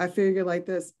 But I figure like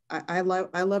this, I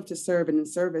love to serve, and in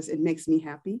service, it makes me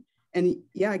happy. And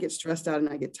yeah, I get stressed out and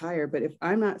I get tired, but if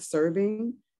I'm not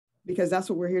serving, because that's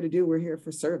what we're here to do, we're here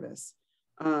for service.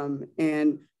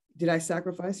 And did I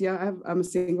sacrifice? Yeah, I'm a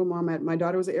single mom. My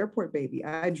daughter was an airport baby.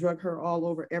 I drug her all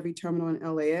over every terminal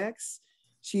in LAX.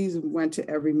 She's went to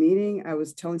every meeting. I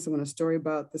was telling someone a story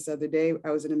about this other day.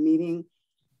 I was in a meeting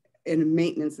in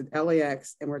maintenance at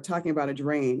LAX and we're talking about a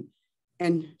drain.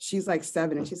 And she's like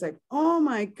 7 and she's like, oh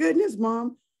my goodness,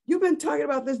 Mom, you've been talking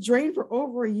about this drain for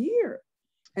over a year.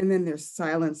 And then there's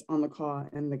silence on the call.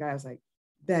 And the guy was like,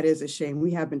 that is a shame.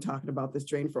 We have been talking about this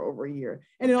drain for over a year.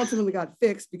 And it ultimately got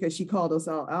fixed because she called us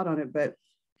all out on it. But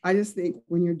I just think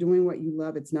when you're doing what you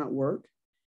love, it's not work.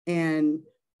 And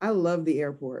I love the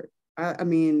airport. I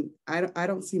mean, I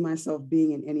don't see myself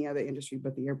being in any other industry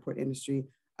but the airport industry.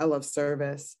 I love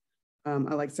service. I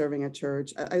like serving at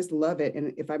church. I just love it.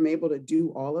 And if I'm able to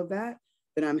do all of that,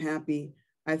 then I'm happy.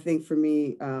 I think for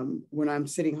me, when I'm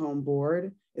sitting home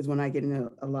bored is when I get in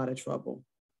a lot of trouble.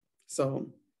 So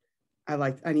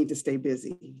I need to stay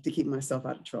busy to keep myself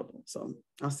out of trouble. So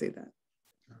I'll say that.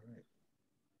 All right.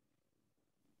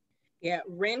 Yeah,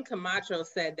 Ren Camacho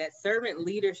said that servant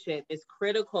leadership is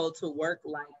critical to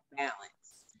work-life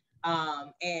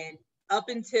balance. And up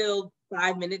until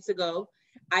 5 minutes ago,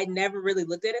 I never really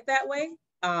looked at it that way.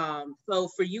 So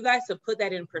for you guys to put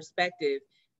that in perspective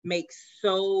makes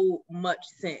so much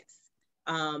sense.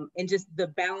 And just the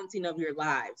balancing of your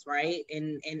lives, right?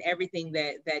 And everything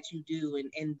that you do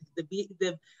and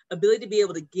the ability to be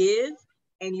able to give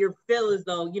and you feel as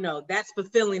though, you know, that's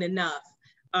fulfilling enough.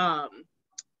 I'm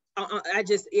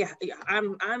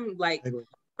like,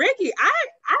 Ricky, I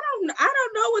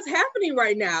don't know what's happening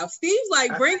right now. Steve's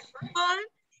like, bring it on.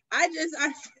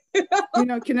 You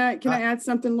know, can I add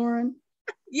something, Lauryn?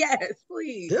 Yes,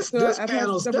 please. This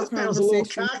panel's a little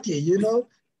cocky, you know?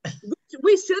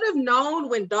 We should have known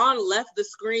when Dawn left the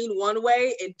screen one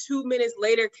way and 2 minutes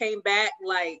later came back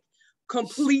like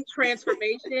complete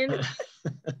transformation. Should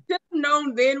have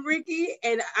known then, Ricky,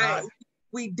 and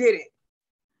we did it.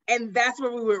 And that's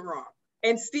where we went wrong.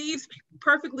 And Steve's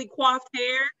perfectly coiffed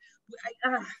hair,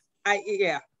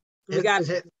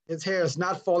 his hair is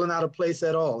not falling out of place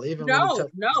at all. Even no,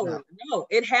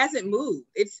 it hasn't moved.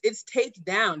 It's taped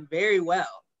down very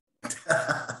well.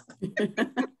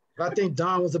 I think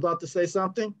Don was about to say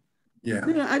something. Yeah.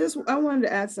 You know, I wanted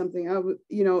to add something.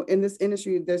 In this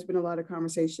industry, there's been a lot of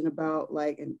conversation about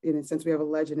like, and since we have a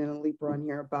legend and a leaper on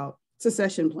here about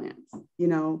succession plans, you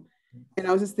know, and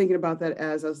I was just thinking about that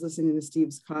as I was listening to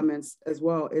Steve's comments as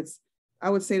well. I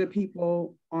would say to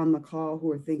people on the call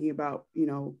who are thinking about, you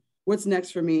know, what's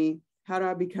next for me? How do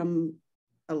I become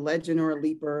a legend or a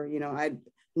leaper? You know, I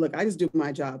just do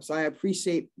my job. So I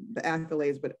appreciate the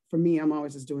accolades, but for me, I'm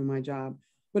always just doing my job.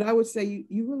 But I would say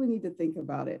you really need to think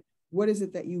about it. What is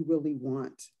it that you really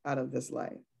want out of this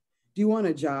life? Do you want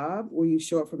a job where you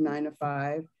show up from 9 to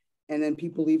 5 and then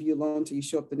people leave you alone till you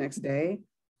show up the next day?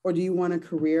 Or do you want a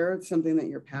career, something that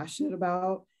you're passionate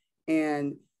about?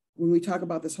 And when we talk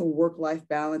about this whole work-life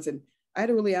balance, and I had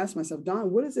to really ask myself,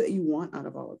 Dawn, what is it you want out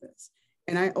of all of this?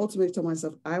 And I ultimately told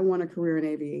myself, I want a career in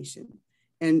aviation.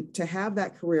 And to have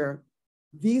that career,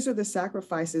 these are the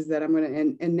sacrifices that I'm going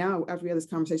to, and now after we had this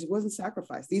conversation, it wasn't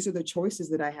sacrifice. These are the choices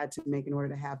that I had to make in order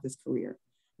to have this career,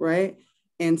 right?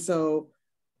 And so,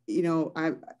 you know,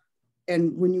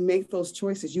 and when you make those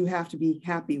choices, you have to be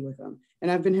happy with them.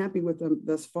 And I've been happy with them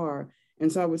thus far.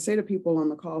 And so I would say to people on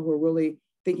the call who are really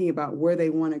thinking about where they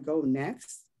want to go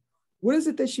next, what is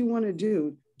it that you want to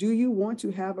do? Do you want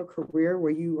to have a career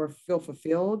where you feel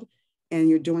fulfilled and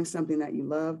you're doing something that you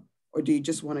love? Or do you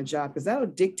just want a job? Because that'll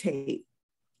dictate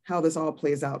how this all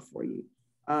plays out for you.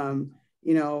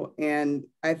 You know, and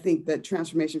I think that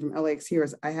transformation from LAX here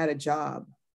is I had a job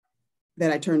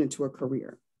that I turned into a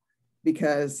career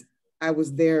because I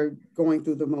was there going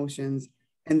through the motions.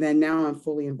 And then now I'm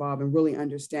fully involved and really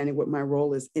understanding what my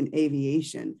role is in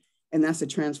aviation. And that's to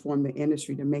transform the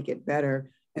industry to make it better.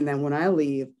 And then when I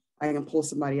leave, I can pull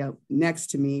somebody up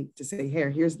next to me to say,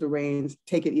 here's the reins,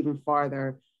 take it even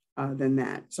farther than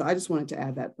that. So I just wanted to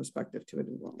add that perspective to it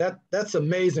as well. That's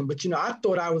amazing. But, you know, I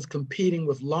thought I was competing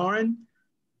with Lauryn.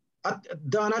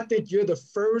 Don, I think you're the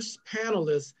first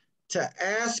panelist to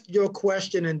ask your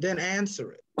question and then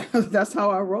answer it. That's how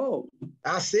I roll.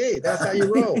 I see. That's how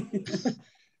you roll.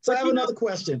 So I have another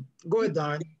question. Go ahead,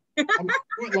 Don. Go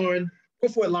ahead, Lauryn. Go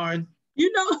for it, Lauryn.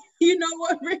 You know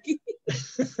what, Ricky?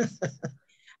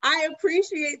 I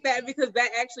appreciate that because that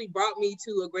actually brought me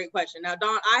to a great question. Now,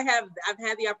 Dawn, I've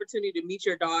had the opportunity to meet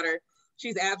your daughter.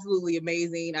 She's absolutely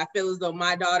amazing. I feel as though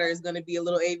my daughter is going to be a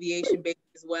little aviation baby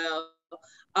as well.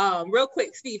 Real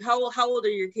quick, Steve, how old are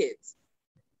your kids?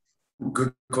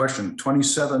 Good question.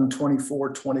 27,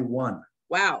 24, 21.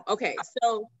 Wow. Okay.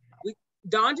 So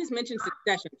Dawn just mentioned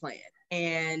succession plan,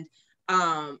 and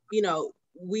you know,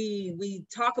 we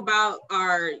talk about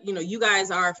our, you know, you guys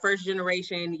are first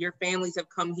generation. Your families have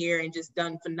come here and just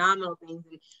done phenomenal things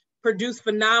and produced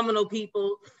phenomenal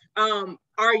people.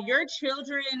 Are your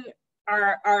children,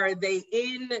 are they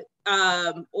in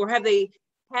or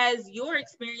has your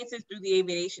experiences through the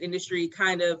aviation industry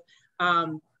kind of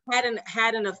had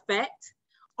an effect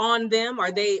on them?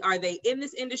 Are they in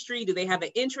this industry? Do they have an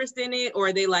interest in it? Or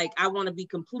are they like, I want to be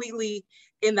completely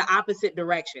in the opposite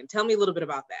direction? Tell me a little bit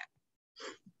about that.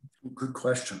 Good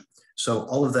question. So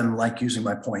all of them like using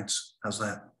my points. How's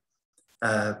that?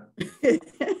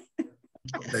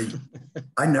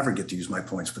 I never get to use my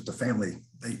points, but the family,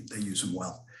 they use them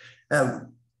well.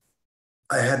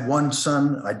 I had one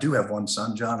son, I do have one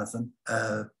son, Jonathan,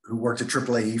 who worked at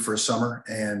AAAE for a summer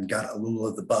and got a little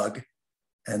of the bug.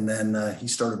 And then he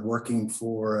started working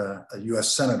for a US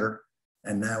Senator,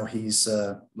 and now he's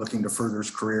looking to further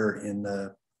his career in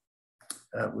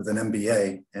with an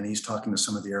MBA, and he's talking to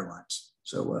some of the airlines.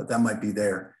 So that might be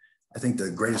there. I think the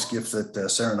greatest gift that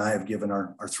Sarah and I have given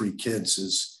our three kids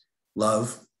is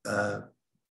love, a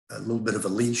little bit of a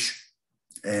leash,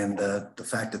 and the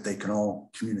fact that they can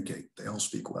all communicate. They all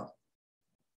speak well.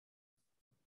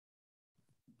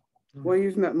 Well,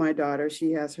 you've met my daughter.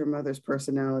 She has her mother's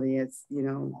personality. It's, you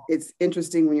know, it's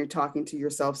interesting when you're talking to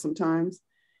yourself sometimes.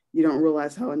 You don't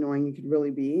realize how annoying you could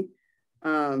really be.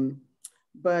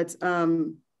 But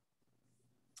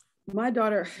my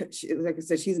daughter, like I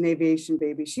said, she's an aviation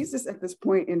baby. She's just at this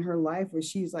point in her life where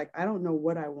she's like, I don't know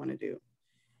what I want to do.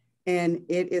 And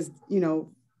it is, you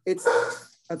know, it's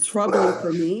a troubling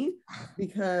for me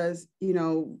because, you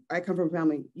know, I come from a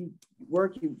family, you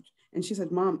work, and she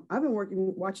said, Mom, I've been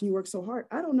watching you work so hard.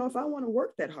 I don't know if I want to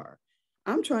work that hard.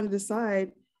 I'm trying to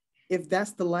decide if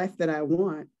that's the life that I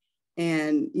want.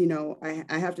 And, you know,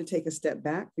 I have to take a step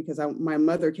back because my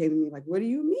mother came to me like, what do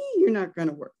you mean you're not going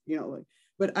to work? You know, like,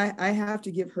 but I have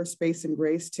to give her space and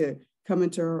grace to come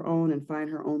into her own and find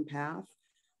her own path.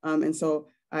 And so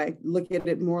I look at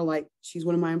it more like she's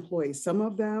one of my employees. Some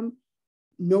of them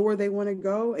know where they want to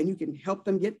go and you can help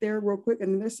them get there real quick.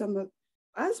 And then there's some that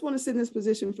I just want to sit in this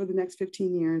position for the next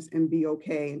 15 years and be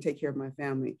okay and take care of my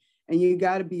family. And you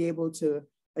got to be able to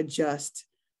adjust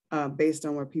based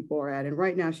on where people are at. And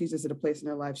right now she's just at a place in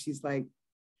her life. She's like,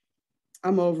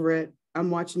 I'm over it. I'm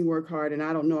watching you work hard and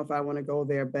I don't know if I want to go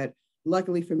there. But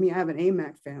luckily for me, I have an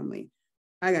AMAC family.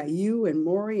 I got you and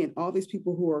Maury and all these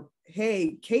people who are,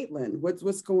 hey, Caitlin,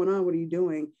 what's going on? What are you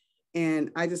doing?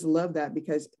 And I just love that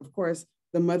because of course,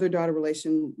 the mother-daughter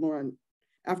relation, Lauryn,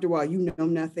 after a while, you know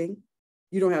nothing.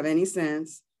 You don't have any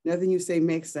sense. Nothing you say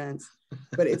makes sense.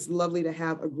 But it's lovely to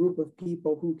have a group of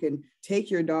people who can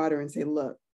take your daughter and say,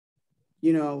 look,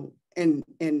 you know, and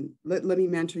let me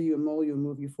mentor you and mold you and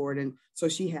move you forward. And so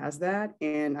she has that.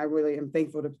 And I really am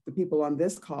thankful to the people on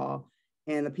this call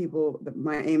and the people that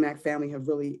my AMAC family have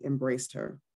really embraced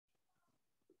her.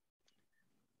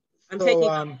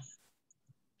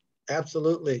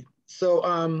 Absolutely. So,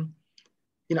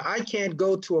 you know, I can't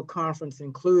go to a conference,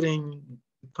 including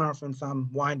the conference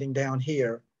I'm winding down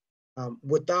here,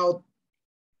 without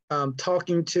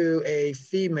talking to a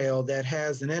female that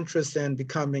has an interest in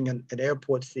becoming an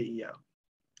airport CEO,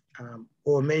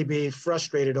 or maybe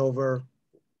frustrated over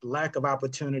the lack of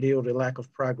opportunity or the lack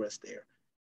of progress there.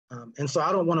 And so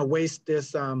I don't want to waste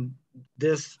this,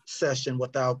 this session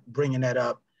without bringing that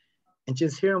up and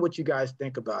just hearing what you guys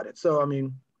think about it. So, I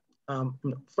mean,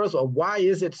 first of all, why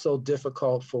is it so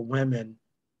difficult for women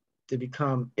to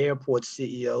become airport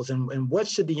CEOs, and what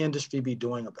should the industry be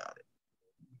doing about it?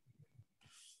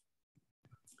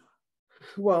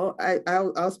 Well,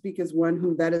 I'll speak as one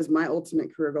who that is my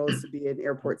ultimate career goal is to be an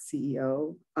airport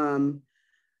CEO.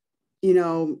 You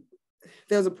know,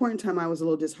 there was a point in time I was a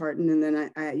little disheartened, and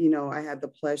then I had the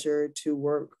pleasure to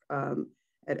work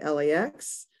at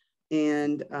LAX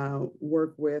and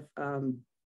work with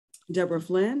Deborah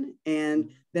Flynn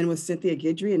and then with Cynthia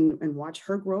Guidry and watch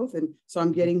her growth. And so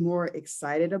I'm getting more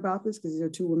excited about this because these are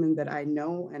two women that I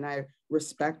know and I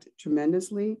respect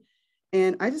tremendously.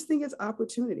 And I just think it's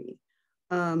opportunity.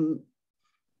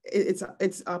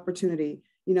 It's opportunity.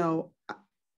 You know,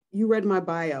 you read my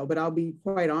bio, but I'll be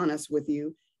quite honest with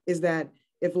you, is that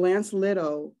if Lance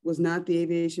Litto was not the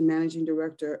aviation managing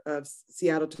director of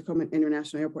Seattle-Tacoma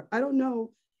International Airport, I don't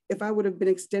know if I would have been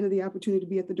extended the opportunity to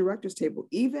be at the director's table,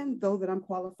 even though that I'm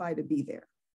qualified to be there.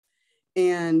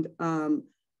 And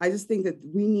I just think that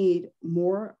we need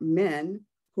more men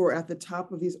who are at the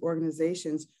top of these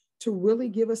organizations to really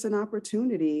give us an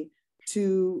opportunity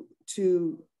to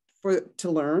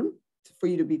learn, for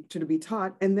you to be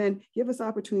taught, and then give us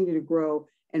opportunity to grow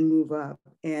and move up.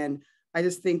 And I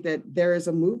just think that there is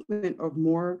a movement of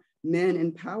more men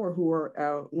in power who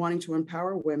are wanting to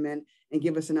empower women and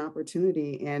give us an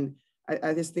opportunity. And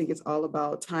I just think it's all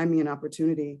about timing and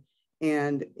opportunity.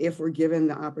 And if we're given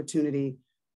the opportunity,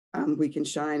 we can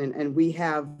shine. And we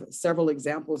have several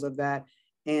examples of that.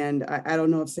 And I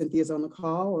don't know if Cynthia's on the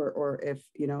call or if,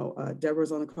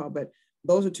 Deborah's on the call, but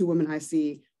those are two women I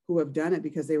see who have done it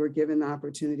because they were given the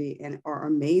opportunity and are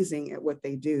amazing at what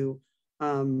they do.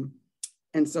 And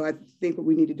so I think what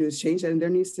we need to do is change that. And there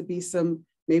needs to be some,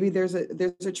 maybe there's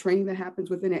a training that happens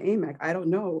within an AMAC. I don't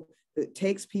know, that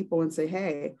takes people and say,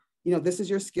 hey, this is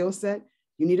your skill set.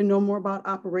 You need to know more about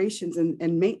operations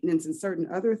and maintenance and certain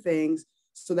other things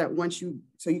so that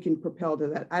so you can propel to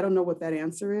that. I don't know what that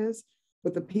answer is,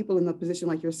 but the people in the position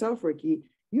like yourself, Ricky,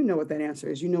 you know what that answer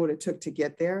is. You know what it took to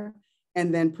get there.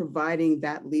 And then providing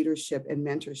that leadership and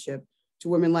mentorship to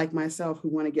women like myself who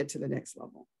want to get to the next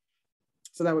level.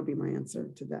 So that would be my answer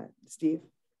to that. Steve?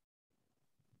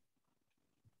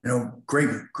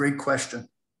 Great question.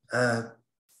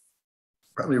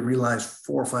 Probably realized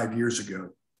 4 or 5 years ago,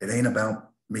 it ain't about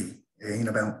me. It ain't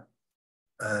about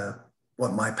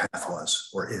what my path was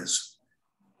or is.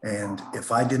 And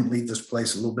if I didn't leave this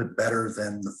place a little bit better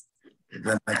than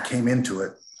I came into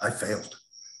it, I failed.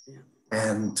 Yeah.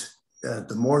 And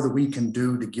the more that we can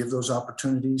do to give those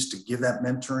opportunities, to give that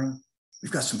mentoring,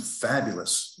 we've got some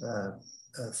fabulous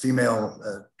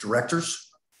female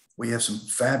directors. We have some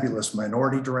fabulous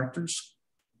minority directors.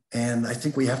 And I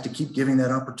think we have to keep giving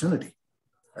that opportunity.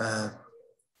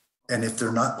 And if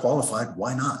they're not qualified,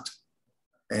 why not?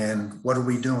 And what are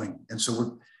we doing? And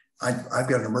so I've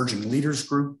got an emerging leaders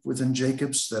group within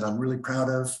Jacobs that I'm really proud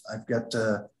of. I've got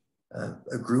a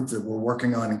group that we're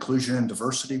working on inclusion and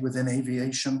diversity within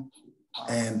aviation.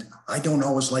 And I don't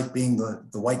always like being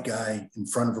the white guy in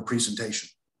front of a presentation.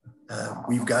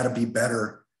 We've got to be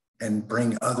better and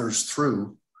bring others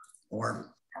through,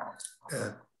 or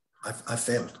I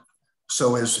failed.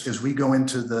 So as we go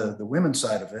into the women's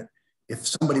side of it, if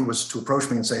somebody was to approach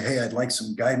me and say, hey, I'd like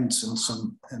some guidance and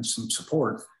some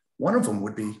support, one of them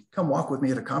would be, come walk with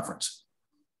me at a conference.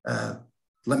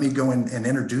 Let me go and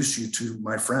introduce you to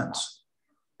my friends.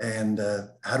 And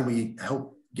how do we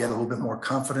help get a little bit more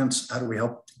confidence? How do we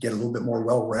help get a little bit more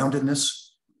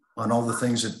well-roundedness on all the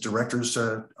things that directors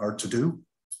are to do?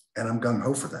 And I'm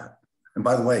gung-ho for that. And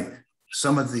by the way, it's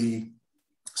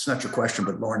not your question,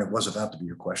 but Lauryn, it was about to be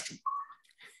your question.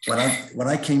 When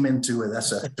I came into it,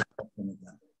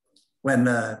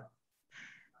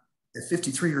 at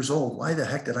 53 years old, why the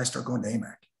heck did I start going to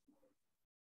AMAC?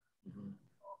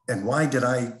 And why did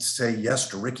I say yes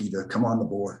to Ricky to come on the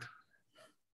board?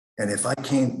 And if I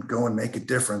can't go and make a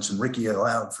difference, and Ricky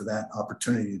allowed for that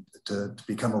opportunity to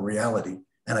become a reality,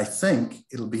 and I think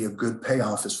it'll be a good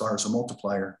payoff as far as a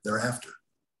multiplier thereafter.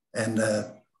 And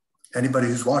anybody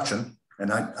who's watching,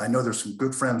 and I know there's some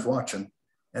good friends watching,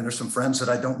 and there's some friends that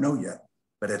I don't know yet,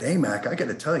 but at AMAC, I got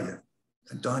to tell you,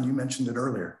 and Don, you mentioned it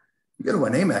earlier, you go to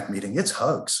an AMAC meeting, it's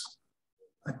hugs.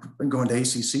 I've been going to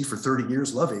ACC for 30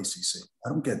 years, love ACC. I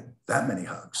don't get that many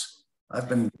hugs. I've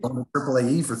been going to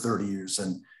AAAE for 30 years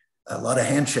and a lot of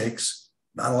handshakes,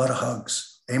 not a lot of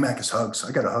hugs. AMAC is hugs.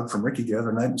 I got a hug from Ricky the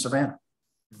other night in Savannah.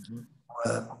 Mm-hmm.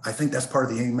 I think that's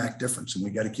part of the AMAC difference, and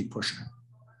we got to keep pushing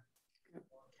it.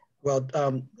 Well,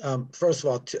 first of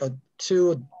all,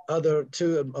 two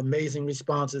amazing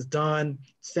responses. Don,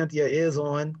 Cynthia is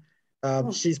on.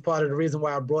 She's part of the reason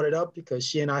why I brought it up, because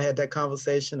she and I had that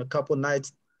conversation a couple of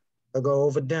nights ago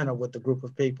over dinner with a group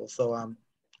of people. So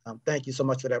thank you so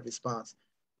much for that response.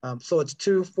 So it's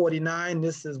 2:49.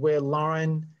 This is where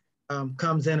Lauryn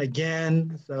comes in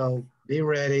again. So be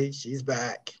ready. She's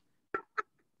back.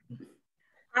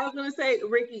 I was going to say,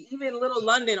 Ricky, even little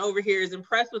London over here is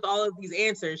impressed with all of these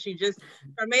answers.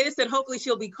 Armeda said hopefully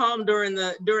she'll be calm during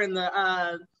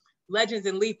the Legends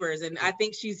and Leapers, and I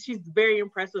think she's very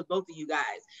impressed with both of you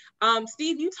guys.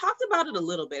 Steve, you talked about it a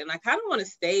little bit, and I kind of want to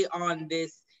stay on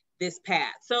this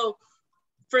path. So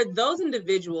for those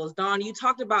individuals, Don, you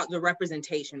talked about the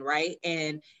representation, right?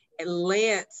 And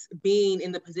Lance being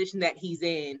in the position that he's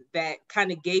in, that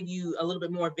kind of gave you a little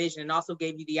bit more vision and also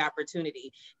gave you the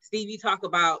opportunity. Steve, you talk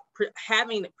about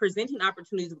presenting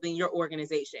opportunities within your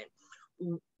organization.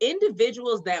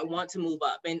 Individuals that want to move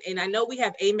up, and I know we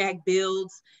have AMAC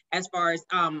builds as far as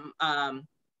the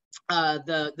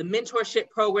mentorship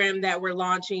program that we're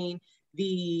launching,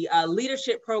 the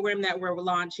leadership program that we're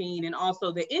launching, and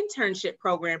also the internship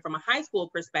program from a high school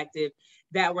perspective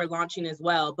that we're launching as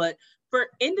well. But for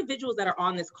individuals that are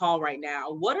on this call right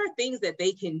now, what are things that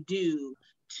they can do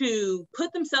to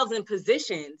put themselves in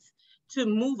positions to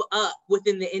move up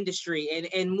within the industry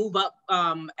and move up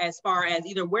as far as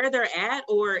either where they're at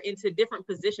or into different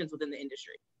positions within the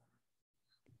industry?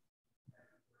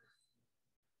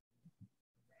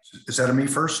 Is that a me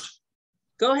first?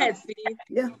 Go ahead, Steve.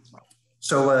 Yeah.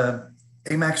 So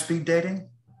AMAC speed dating.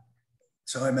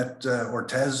 So I met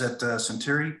Ortez at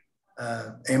Centauri.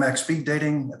 AMAC speed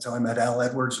dating. That's how I met Al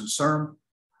Edwards and CERM.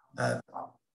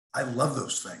 I love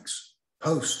those things.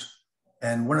 Post.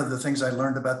 And one of the things I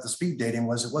learned about the speed dating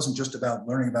was it wasn't just about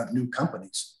learning about new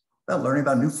companies, about learning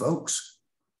about new folks.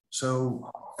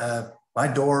 So my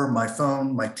door, my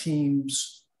phone, my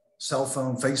Teams, cell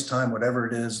phone, FaceTime, whatever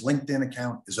it is, LinkedIn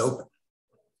account is open.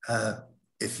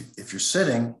 If you're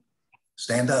sitting,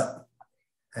 stand up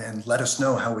and let us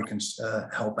know how we can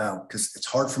help out, because it's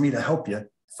hard for me to help you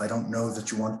if I don't know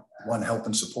that you want help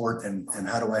and support, and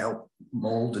how do I help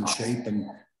mold and shape and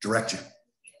direct you.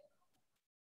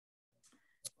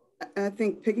 I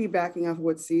think piggybacking off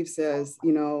what Steve says,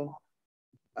 you know,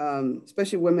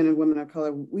 especially women and women of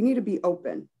color, we need to be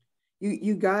open.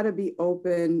 You got to be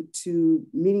open to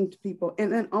meeting people,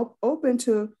 and then open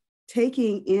to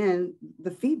taking in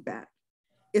the feedback.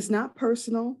 It's not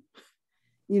personal,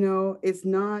 you know, it's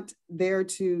not there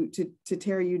to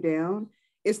tear you down.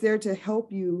 It's there to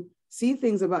help you see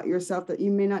things about yourself that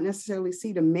you may not necessarily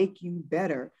see, to make you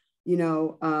better. You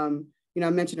know, I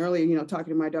mentioned earlier, you know,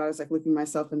 talking to my daughter is like looking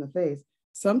myself in the face.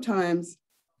 Sometimes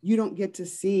you don't get to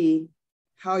see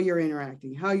how you're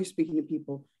interacting, how you're speaking to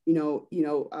people.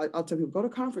 I'll tell people, go to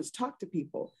conference, talk to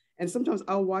people. And sometimes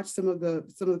I'll watch some of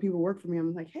the people work for me.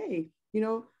 I'm like, hey, you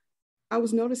know, I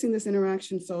was noticing this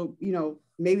interaction. So, you know,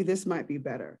 maybe this might be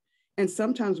better. And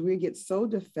sometimes we get so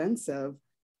defensive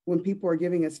when people are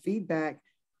giving us feedback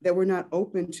that we're not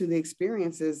open to the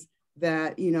experiences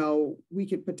that, you know, we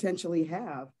could potentially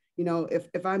have. You know,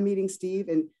 if I'm meeting Steve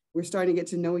and we're starting to get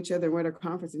to know each other, and we're at a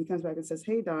conference, and he comes back and says,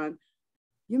 hey, Don,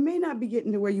 you may not be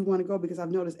getting to where you want to go because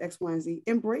I've noticed X, Y, and Z.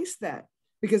 Embrace that,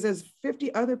 because there's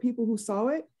 50 other people who saw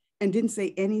it and didn't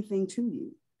say anything to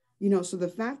you. You know, so the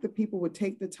fact that people would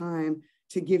take the time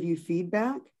to give you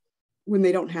feedback when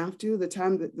they don't have to,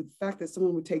 the fact that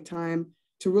someone would take time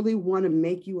to really want to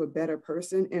make you a better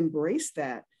person, embrace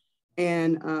that.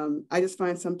 And I just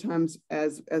find sometimes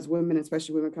as women,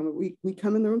 especially women, we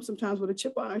come in the room sometimes with a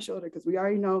chip on our shoulder because we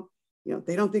already know, you know,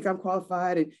 they don't think I'm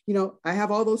qualified. And, you know, I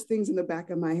have all those things in the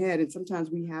back of my head. And sometimes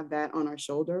we have that on our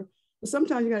shoulder. But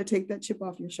sometimes you got to take that chip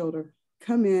off your shoulder,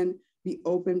 come in, be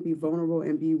open, be vulnerable,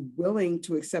 and be willing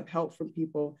to accept help from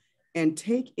people and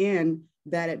take in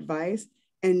that advice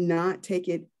and not take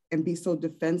it and be so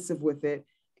defensive with it,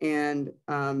 and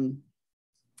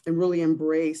really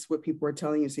embrace what people are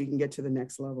telling you so you can get to the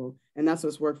next level. And that's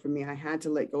what's worked for me. I had to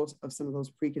let go of some of those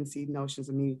preconceived notions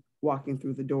of me walking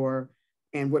through the door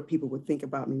and what people would think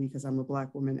about me because I'm a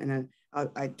Black woman. And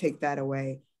I take that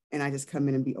away, and I just come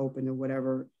in and be open to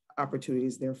whatever opportunity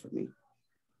is there for me.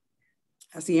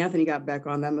 I see Anthony got back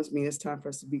on. That must mean it's time for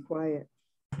us to be quiet.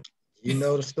 You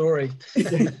know the story.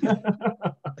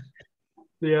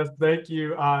 Yes, thank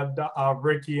you,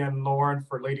 Ricky and Lauryn,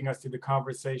 for leading us through the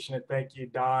conversation. And thank you,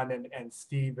 Don and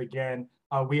Steve, again.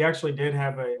 We actually did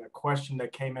have a question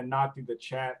that came in, not through the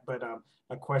chat, but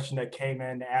a question that came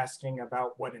in asking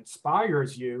about what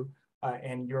inspires you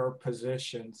in your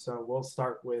position. So we'll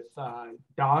start with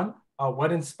Don.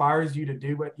 What inspires you to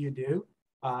do what you do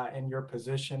in your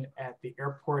position at the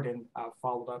airport, and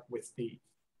followed up with Steve?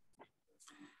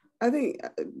 I think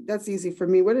that's easy for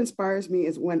me. What inspires me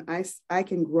is when I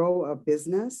can grow a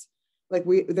business. Like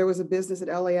there was a business at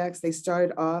LAX. They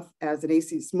started off as an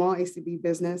small ACB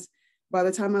business. By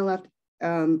the time I left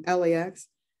LAX,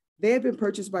 they had been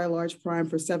purchased by a large prime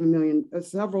for several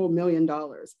million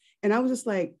dollars. And I was just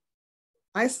like,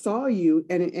 I saw you,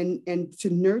 and to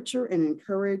nurture and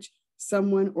encourage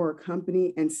someone or a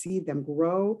company and see them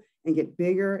grow and get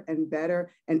bigger and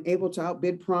better and able to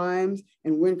outbid primes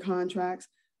and win contracts.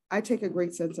 I take a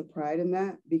great sense of pride in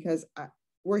that, because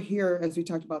we're here, as we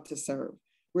talked about, to serve.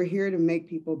 We're here to make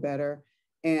people better.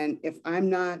 And if I'm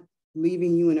not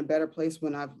leaving you in a better place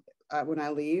when I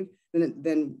leave,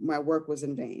 then my work was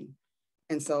in vain.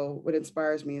 And so what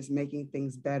inspires me is making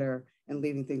things better and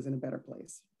leaving things in a better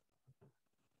place.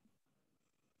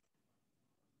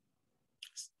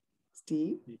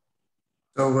 Steve?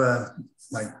 So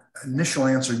my initial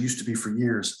answer used to be for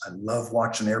years, I love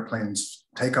watching airplanes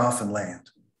take off and land.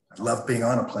 I love being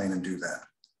on a plane and do that.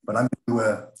 But I'm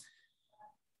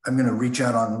going to reach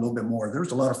out on a little bit more.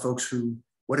 There's a lot of folks who,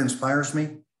 what inspires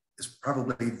me is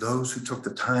probably those who took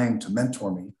the time to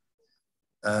mentor me.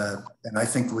 And I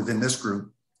think within this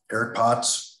group, Eric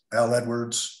Potts, Al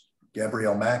Edwards,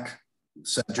 Gabrielle Mack,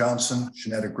 Seth Johnson,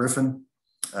 Shanetta Griffin,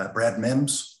 Brad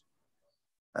Mims,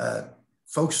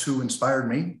 folks who inspired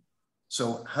me.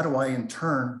 So how do I in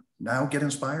turn now get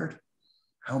inspired?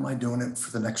 How am I doing it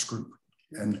for the next group?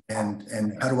 And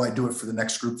how do I do it for the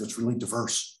next group that's really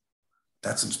diverse?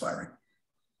 That's inspiring.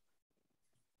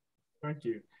 Thank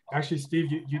you. Actually,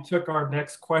 Steve, you took our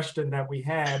next question that we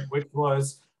had, which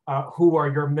was, who are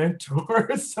your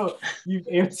mentors? So you've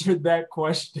answered that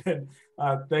question.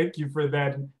 Thank you for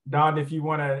that. Don, if you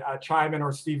want to chime in,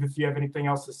 or Steve, if you have anything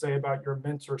else to say about your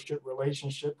mentorship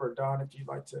relationship, or Don, if you'd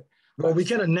like to. Well, we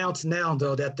can announce now,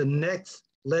 though, that the next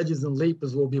Legends and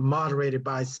Leapers will be moderated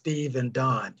by Steve and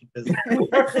Don.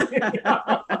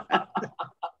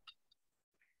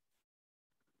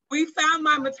 We found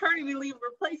my maternity leave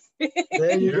replacement.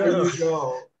 There you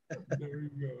go. There you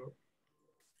go.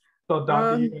 So,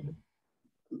 Don,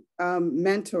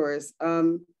 mentors.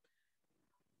 You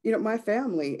know, my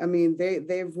family. I mean,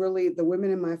 they've really, the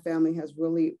women in my family have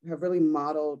really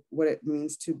modeled what it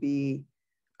means to be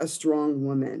a strong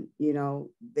woman. You know,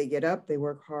 they get up, they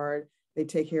work hard, they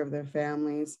take care of their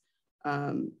families.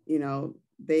 You know,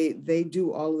 they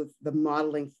do all of the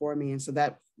modeling for me, and so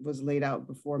that was laid out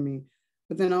before me.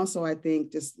 But then also, I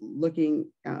think just looking,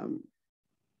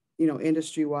 you know,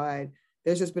 industry wide,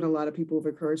 there's just been a lot of people who've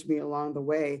encouraged me along the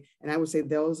way. And I would say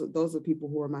those are people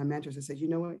who are my mentors that said, you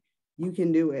know what, you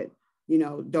can do it. You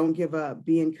know, don't give up,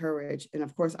 be encouraged. And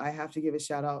of course, I have to give a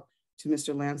shout out to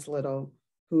Mr. Lance Little,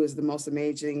 who is the most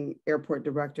amazing airport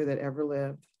director that ever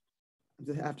lived.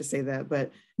 I have to say that,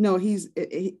 but no,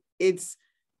 it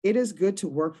is good to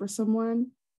work for someone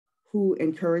who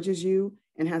encourages you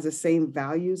and has the same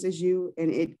values as you.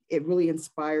 And it really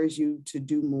inspires you to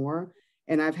do more.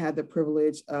 And I've had the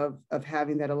privilege of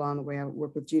having that along the way. I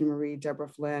work with Gina Marie, Deborah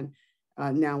Flynn,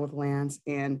 now with Lance.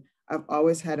 And I've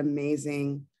always had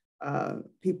amazing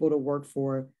people to work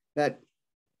for that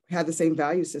have the same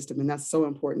value system. And that's so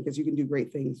important because you can do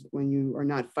great things when you are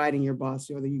not fighting your boss,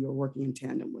 or that you are working in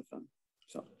tandem with them.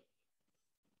 So.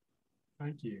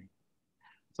 Thank you.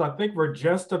 So I think we're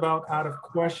just about out of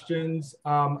questions.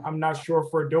 I'm not sure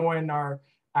if we're doing our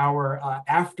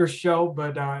after show,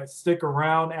 but stick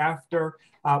around after.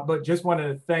 But just wanted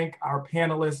to thank our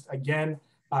panelists again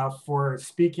for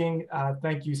speaking.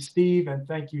 Thank you, Steve, and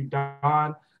thank you,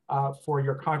 Don, for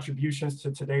your contributions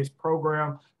to today's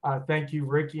program. Thank you,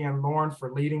 Ricky and Lauryn,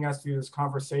 for leading us through this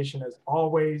conversation as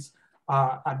always.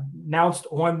 Announced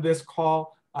on this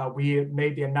call, we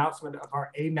made the announcement of our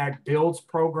AMAC Builds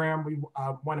program. We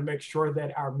want to make sure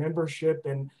that our membership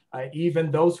and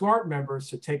even those who aren't members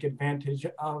to take advantage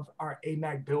of our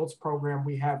AMAC Builds program.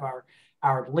 We have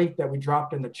our link that we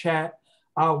dropped in the chat.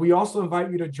 We also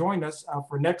invite you to join us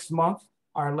for next month,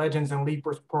 our Legends and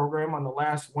Leapers program on the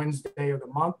last Wednesday of the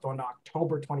month on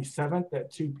October 27th at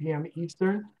 2 p.m.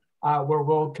 Eastern, where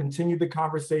we'll continue the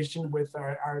conversation with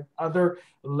our other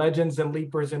Legends and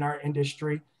Leapers in our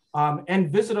industry. And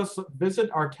visit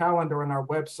our calendar on our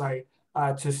website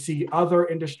to see other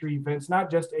industry events,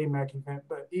 not just AMAC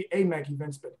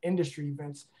events, but industry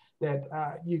events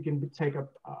that you can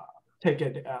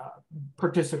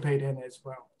participate in as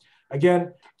well.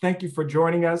 Again, thank you for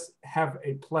joining us. Have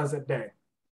a pleasant day.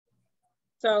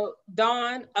 So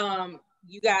Dawn,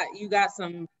 you got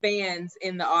some fans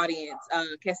in the audience.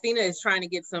 Christina is trying to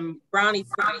get some brownie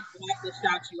points to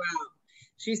shout you out.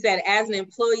 She said, as an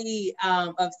employee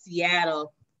of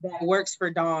Seattle that works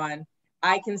for Dawn,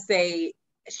 I can say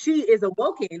she is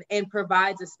awoken and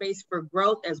provides a space for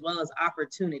growth as well as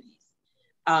opportunities.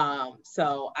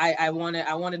 So I wanted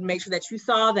to make sure that you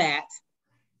saw that.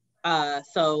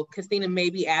 So Christina may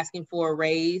be asking for a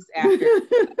raise after.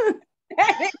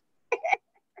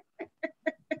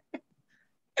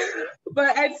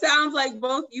 But it sounds like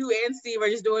both you and Steve are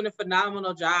just doing a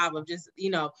phenomenal job of just,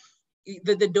 you know,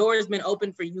 the door has been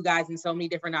open for you guys in so many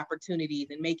different opportunities,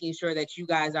 and making sure that you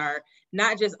guys are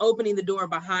not just opening the door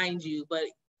behind you, but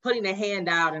putting a hand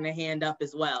out and a hand up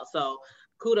as well. So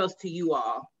kudos to you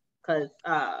all, because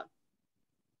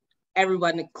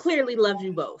everyone clearly loves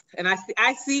you both. And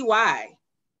I see why.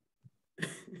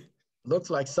 Looks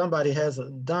like somebody has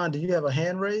Don, do you have a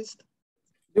hand raised?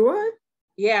 Do I?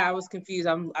 Yeah, I was confused.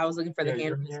 I was looking for the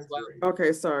hand raised as well.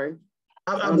 Okay, sorry.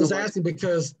 I was asking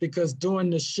because during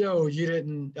the show you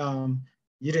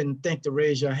didn't think to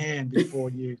raise your hand before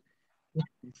you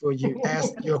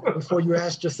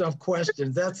asked yourself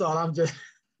questions. That's all. I'm just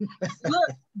Look,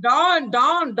 Dawn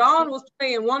was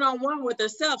playing one-on-one with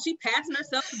herself. She passing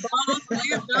herself the ball,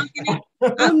 slam dunking it.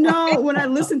 Oh no, when I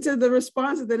listened to the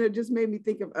responses, then it just made me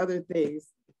think of other things.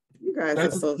 You guys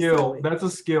That's are so a skill. silly. That's a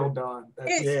skill, Dawn.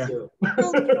 That's a skill.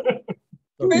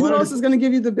 Who else is going to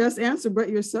give you the best answer but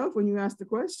yourself when you ask the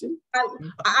question?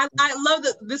 I love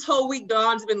that this whole week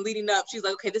Dawn's been leading up. She's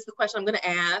like, okay, this is the question I'm going to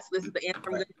ask. This is the answer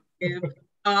I'm going to give.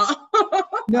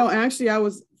 No, actually, I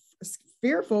was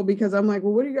fearful because I'm like,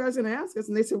 well, what are you guys going to ask us?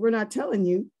 And they said, we're not telling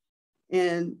you.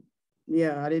 And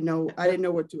yeah, I didn't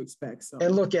know what to expect. So.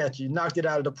 And look at you, knocked it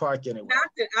out of the park anyway.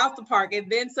 Knocked it out the park,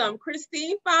 and then some.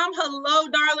 Christine Pham, hello,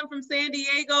 darling, from San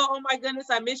Diego. Oh my goodness,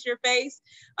 I miss your face.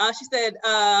 She said,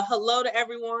 hello to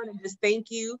everyone, and just thank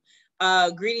you.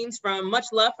 Greetings from much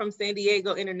love from San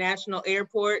Diego International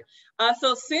Airport.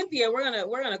 So Cynthia, we're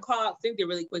gonna call out Cynthia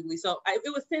really quickly. So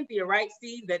it was Cynthia, right,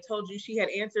 Steve, that told you she had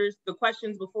answers the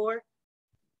questions before?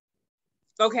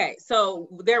 Okay, so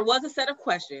there was a set of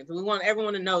questions. We want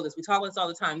everyone to know this. We talk about this all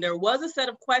the time. There was a set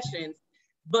of questions,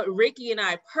 but Ricky and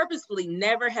I purposefully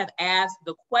never have asked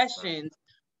the questions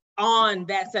on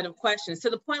that set of questions,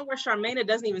 to the point where Charmaine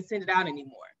doesn't even send it out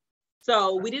anymore.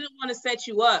 So we didn't want to set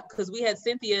you up because we had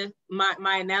Cynthia,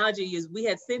 my analogy is we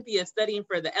had Cynthia studying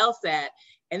for the LSAT,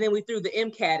 and then we threw the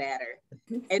MCAT at her.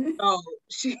 And so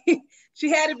she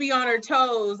had to be on her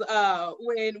toes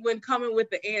when coming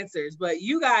with the answers. But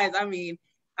you guys, I mean,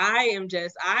 I'm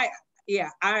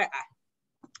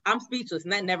speechless,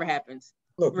 and that never happens.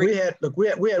 Look, we had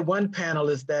one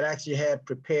panelist that actually had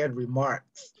prepared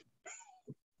remarks.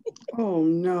 Oh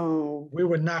no. We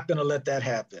were not going to let that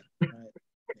happen. Right?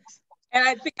 And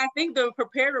I think the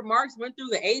prepared remarks went through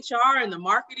the HR and the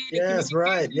marketing and communications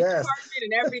department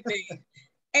and everything.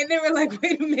 And they were like,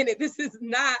 wait a minute, this is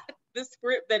not the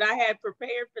script that I had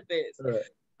prepared for this.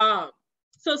 Right.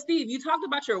 So Steve, you talked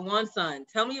about your one son.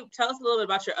 Tell us a little bit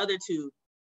about your other two.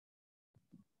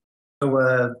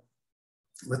 So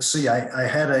let's see, I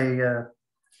had a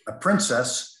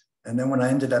princess, and then when I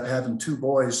ended up having two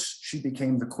boys, she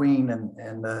became the queen,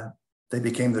 and they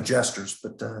became the jesters.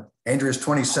 But Andrea's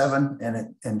 27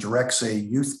 and directs a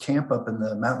youth camp up in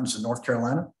the mountains of North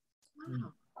Carolina.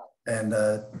 Wow. And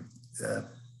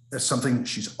that's something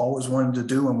she's always wanted to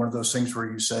do. And one of those things where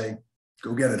you say,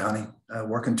 go get it, honey.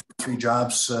 Working 2 or 3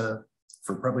 jobs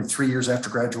for probably 3 years after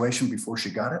graduation before she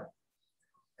got it.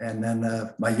 And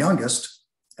then my youngest,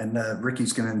 and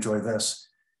Ricky's going to enjoy this.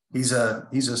 He's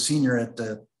a senior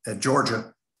at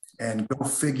Georgia, and go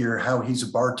figure how he's a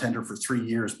bartender for 3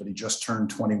 years, but he just turned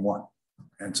 21.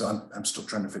 And so I'm still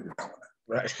trying to figure that one out.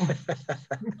 Right.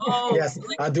 Oh, yes,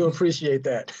 I do appreciate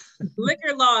that.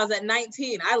 Liquor laws at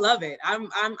 19. I love it. I'm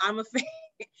a fan.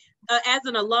 As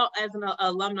an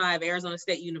alumni of Arizona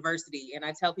State University, and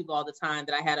I tell people all the time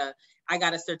that I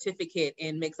got a certificate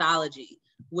in mixology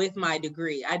with my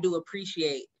degree. I do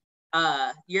appreciate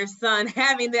your son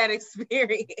having that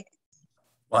experience.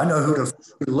 Well, I know who to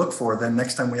look for then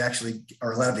next time we actually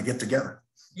are allowed to get together.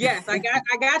 Yes, I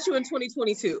got you in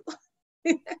 2022.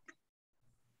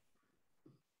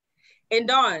 And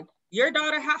Dawn, your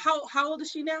daughter, how old is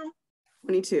she now?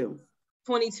 22.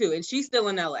 22, and she's still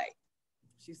in LA.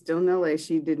 She's still in LA.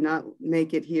 She did not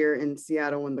make it here in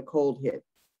Seattle when the cold hit.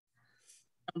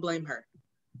 Don't blame her.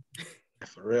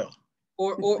 For real.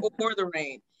 Or the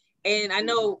rain. And I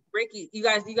know Ricky, you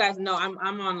guys know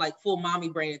I'm on like full mommy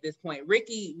brain at this point.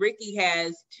 Ricky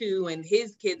has 2, and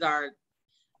his kids are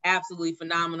absolutely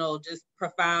phenomenal, just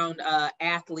profound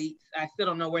athletes. I still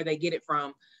don't know where they get it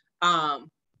from.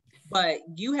 But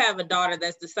you have a daughter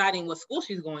that's deciding what school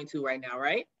she's going to right now,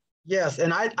 right? Yes,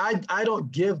 and I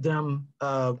don't give them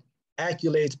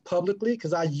accolades publicly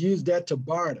because I use that to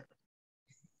barter.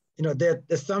 You know, that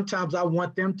sometimes I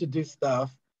want them to do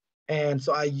stuff, and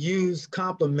so I use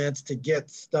compliments to get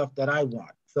stuff that I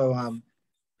want. So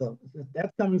so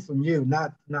that's coming from you,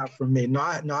 not from me. No,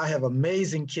 I have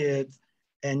amazing kids,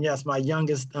 and yes, my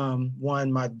youngest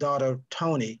one, my daughter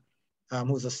Tony,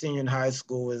 who's a senior in high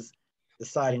school, is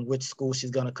deciding which school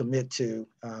she's going to commit to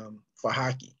for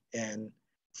hockey, and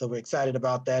so we're excited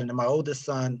about that. And then my oldest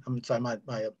son,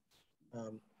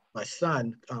 my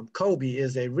son, Kobe,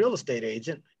 is a real estate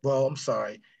agent. Well, I'm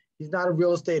sorry, he's not a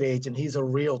real estate agent, he's a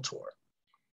realtor.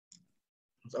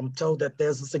 So I'm told that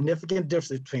there's a significant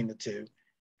difference between the two.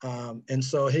 And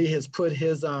so he has put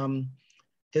his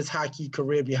hockey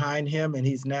career behind him, and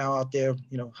he's now out there,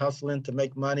 hustling to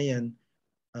make money and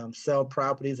sell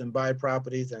properties and buy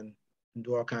properties and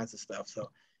do all kinds of stuff. So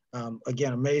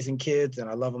again, amazing kids, and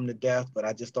I love them to death, but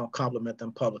I just don't compliment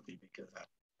them publicly because I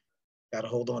got to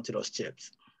hold on to those chips.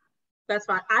 That's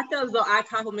fine. I feel as though I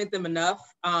compliment them enough.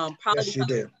 Probably yes, you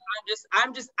do.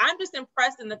 I'm just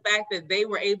impressed in the fact that they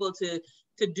were able to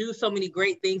do so many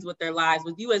great things with their lives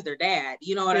with you as their dad.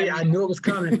 You know what I mean? I knew it was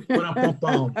coming when I bumped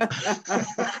on.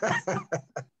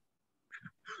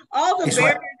 All the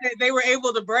barriers that they were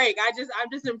able to break. I'm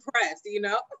just impressed,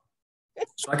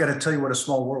 So I got to tell you what a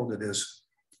small world it is.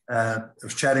 I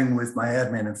was chatting with my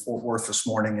admin in Fort Worth this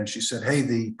morning, and she said, hey,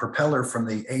 the propeller from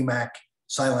the AMAC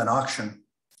silent auction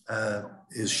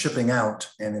is shipping out,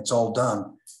 and it's all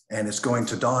done, and it's going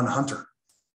to Dawn Hunter.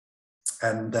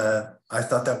 And I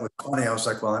thought that was funny. I was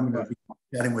like, well, I'm going to be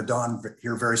chatting with Dawn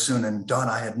here very soon. And Dawn,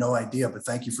 I had no idea, but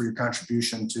thank you for your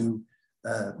contribution to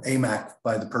AMAC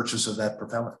by the purchase of that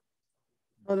propeller.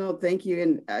 Oh, no, thank you.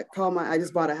 And I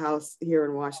just bought a house here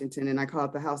in Washington, and I call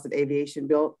it the house that Aviation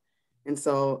built. And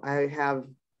so I have a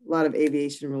lot of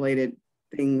aviation related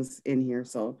things in here.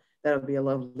 So that'll be a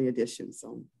lovely addition.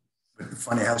 So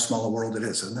funny how small a world it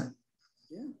is, isn't it?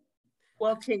 Yeah.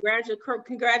 Well,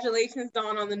 congratulations,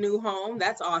 Dawn, on the new home.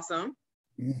 That's awesome.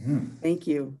 Mm-hmm. Thank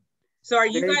you. So are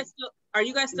you guys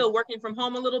still working from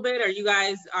home a little bit? Are you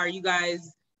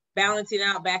guys balancing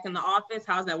out back in the office?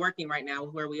 How's that working right now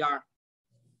with where we are?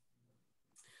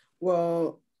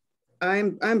 Well,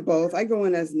 I'm both. I go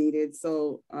in as needed.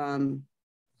 So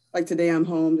like today I'm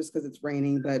home just because it's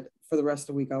raining, but for the rest of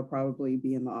the week, I'll probably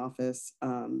be in the office,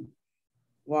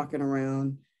 walking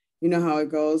around. You know how it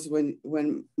goes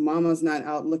when mama's not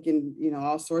out looking, you know,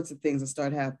 all sorts of things will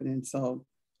start happening. So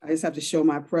I just have to show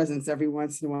my presence every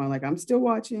once in a while. Like, I'm still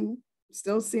watching,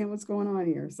 still seeing what's going on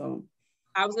here. So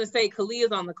I was gonna say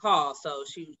Kalia's on the call, so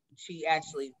she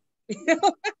actually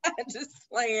just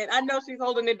playing. I know she's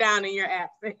holding it down in your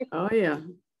absence. Oh yeah.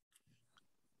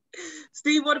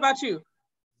 Steve, what about you?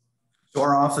 So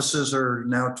our offices are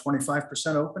now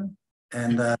 25% open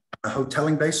and a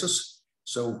hoteling basis.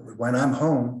 So when I'm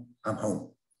home, I'm home.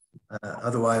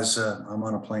 Otherwise, I'm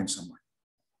on a plane somewhere.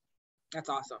 That's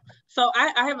awesome. So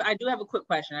I do have a quick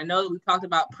question. I know that we talked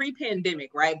about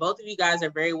pre-pandemic, right? Both of you guys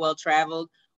are very well traveled.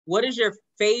 What is your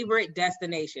favorite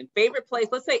destination? Favorite place,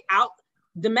 let's say out,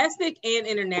 domestic and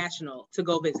international, to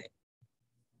go visit?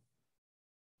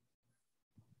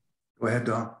 Go ahead,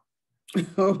 Dawn.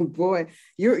 Oh boy,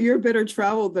 you're better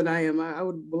traveled than I am. I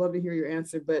would love to hear your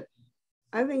answer, but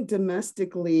I think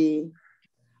domestically,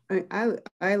 I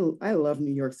love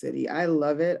New York City. I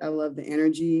love it. I love the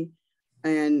energy.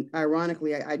 And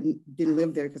ironically, I didn't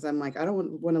live there because I'm like, I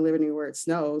don't want to live anywhere it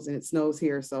snows, and it snows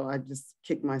here. So I just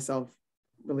kicked myself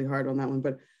really hard on that one.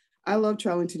 But I love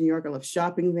traveling to New York. I love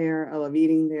shopping there. I love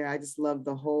eating there. I just love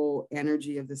the whole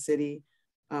energy of the city.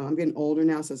 I'm getting older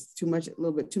now, so it's a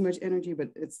little bit too much energy, but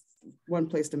it's one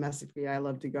place domestically I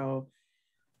love to go.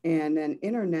 And then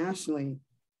internationally,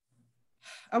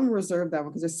 I'm gonna reserve that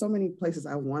one because there's so many places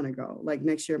I want to go. Like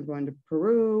next year, I'm going to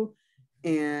Peru,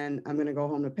 and I'm gonna go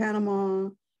home to Panama.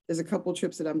 There's a couple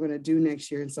trips that I'm gonna do next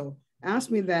year, and so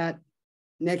ask me that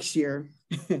next year,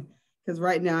 because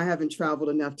right now I haven't traveled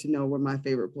enough to know where my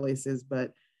favorite place is,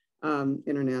 but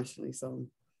internationally. So,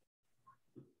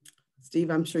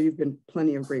 Steve, I'm sure you've been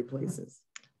plenty of great places.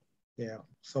 Yeah.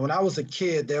 So when I was a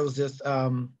kid, there was this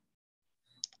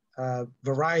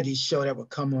variety show that would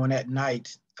come on at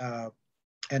night.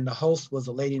 And the host was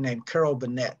a lady named Carol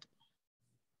Burnett.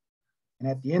 And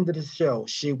at the end of the show,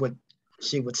 she would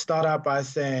start out by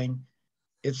saying,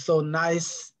 "It's so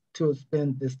nice to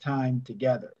spend this time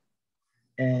together."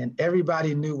 And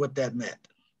everybody knew what that meant.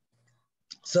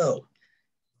 So,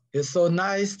 it's so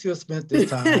nice to have spent this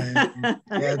time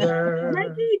together.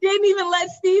 Ricky didn't even let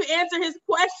Steve answer his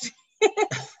question.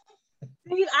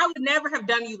 Steve, I would never have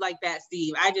done you like that,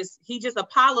 Steve. He just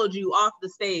apologized you off the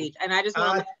stage, and I just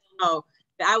want to let you know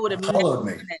that I would have never done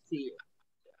that to you.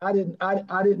 I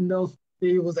didn't know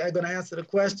Steve was going to answer the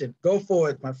question. Go for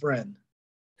it, my friend.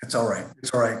 It's all right.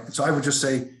 It's all right. So I would just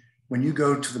say, when you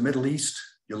go to the Middle East,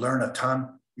 you learn a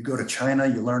ton. You go to China,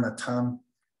 you learn a ton.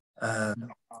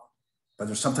 But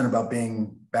there's something about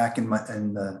being back in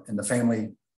the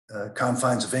family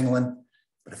confines of England.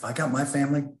 But if I got my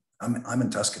family, I'm in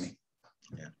Tuscany.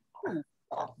 Yeah.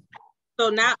 So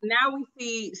now we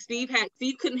see Steve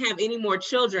couldn't have any more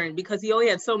children because he only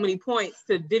had so many points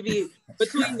to divvy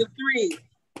between the three.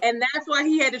 And that's why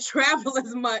he had to travel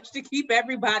as much to keep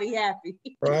everybody happy.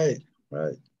 Right.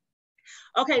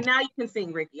 Okay, now you can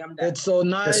sing, Ricky. I'm done. It's so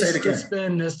nice to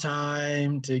spend this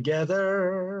time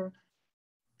together.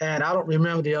 And I don't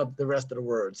remember the rest of the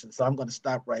words. And so I'm going to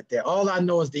stop right there. All I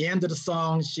know is the end of the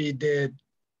song she tugged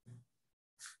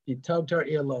her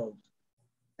earlobe.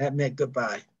 That meant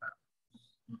goodbye.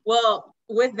 Well,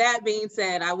 with that being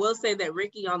said, I will say that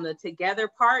Ricky, on the together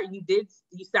part, you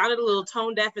sounded a little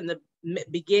tone deaf in the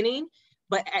beginning,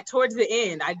 but towards the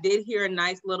end, I did hear a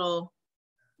nice little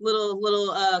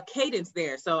cadence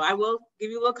there. So I will give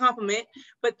you a little compliment,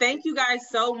 but thank you guys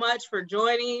so much for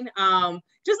joining.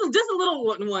 Just a little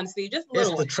one, Steve, just a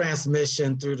little. It's the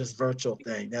transmission through this virtual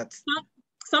thing. That's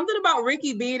something about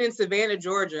Ricky being in Savannah,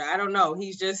 Georgia. I don't know.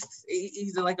 He's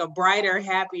like a brighter,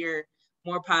 happier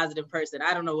more positive person.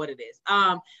 I don't know what it is.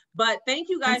 But thank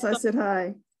you guys. I said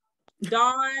hi.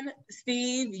 Dawn,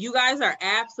 Steve, you guys are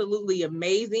absolutely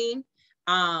amazing.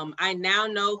 I now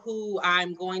know who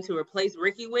I'm going to replace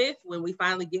Ricky with when we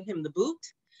finally give him the boot.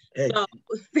 Hey, so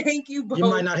thank you both. You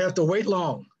might not have to wait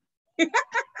long.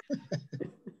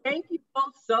 Thank you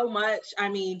both so much. I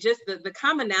mean, just the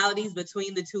commonalities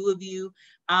between the two of you,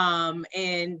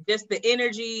 and just the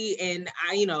energy. And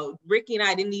Ricky and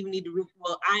I didn't even need to,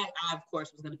 well, I of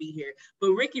course was going to be here,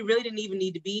 but Ricky really didn't even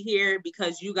need to be here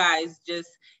because you guys just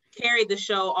carried the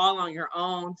show all on your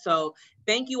own. So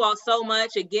thank you all so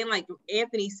much. Again, like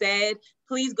Anthony said,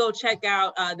 please go check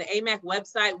out the AMAC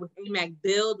website with AMAC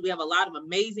Build. We have a lot of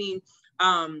amazing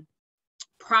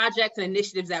projects and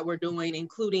initiatives that we're doing,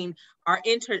 including our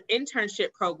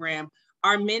internship program,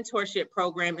 our mentorship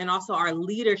program, and also our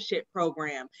leadership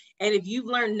program. And if you've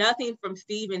learned nothing from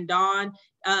Steve and Dawn,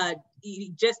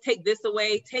 you just take this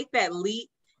away, take that leap,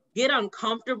 get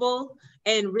uncomfortable,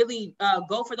 and really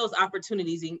go for those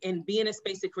opportunities and be in a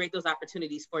space to create those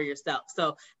opportunities for yourself.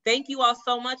 So thank you all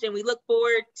so much, and we look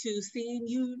forward to seeing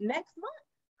you next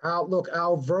month.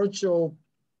 Our virtual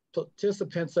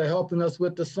participants are helping us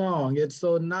with the song. It's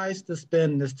so nice to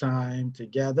spend this time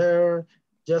together,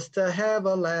 just to have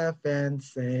a laugh and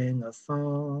sing a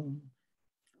song.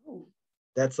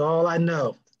 That's all I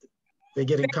know. They're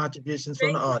getting contributions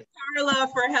from the audience. Carla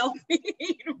for helping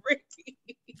Ricky.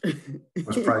 It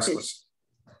was priceless.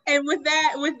 And with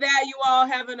that, you all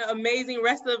have an amazing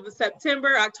rest of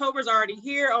September. October's already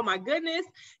here. Oh my goodness.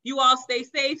 You all stay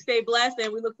safe, stay blessed,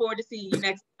 and we look forward to seeing you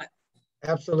next month.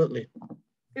 Absolutely.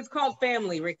 It's called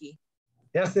family, Ricky.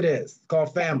 Yes, it is. It's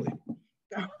called family.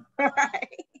 All right.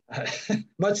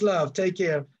 Much love. Take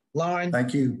care. Lauryn.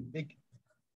 Thank you.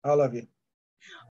 I love you.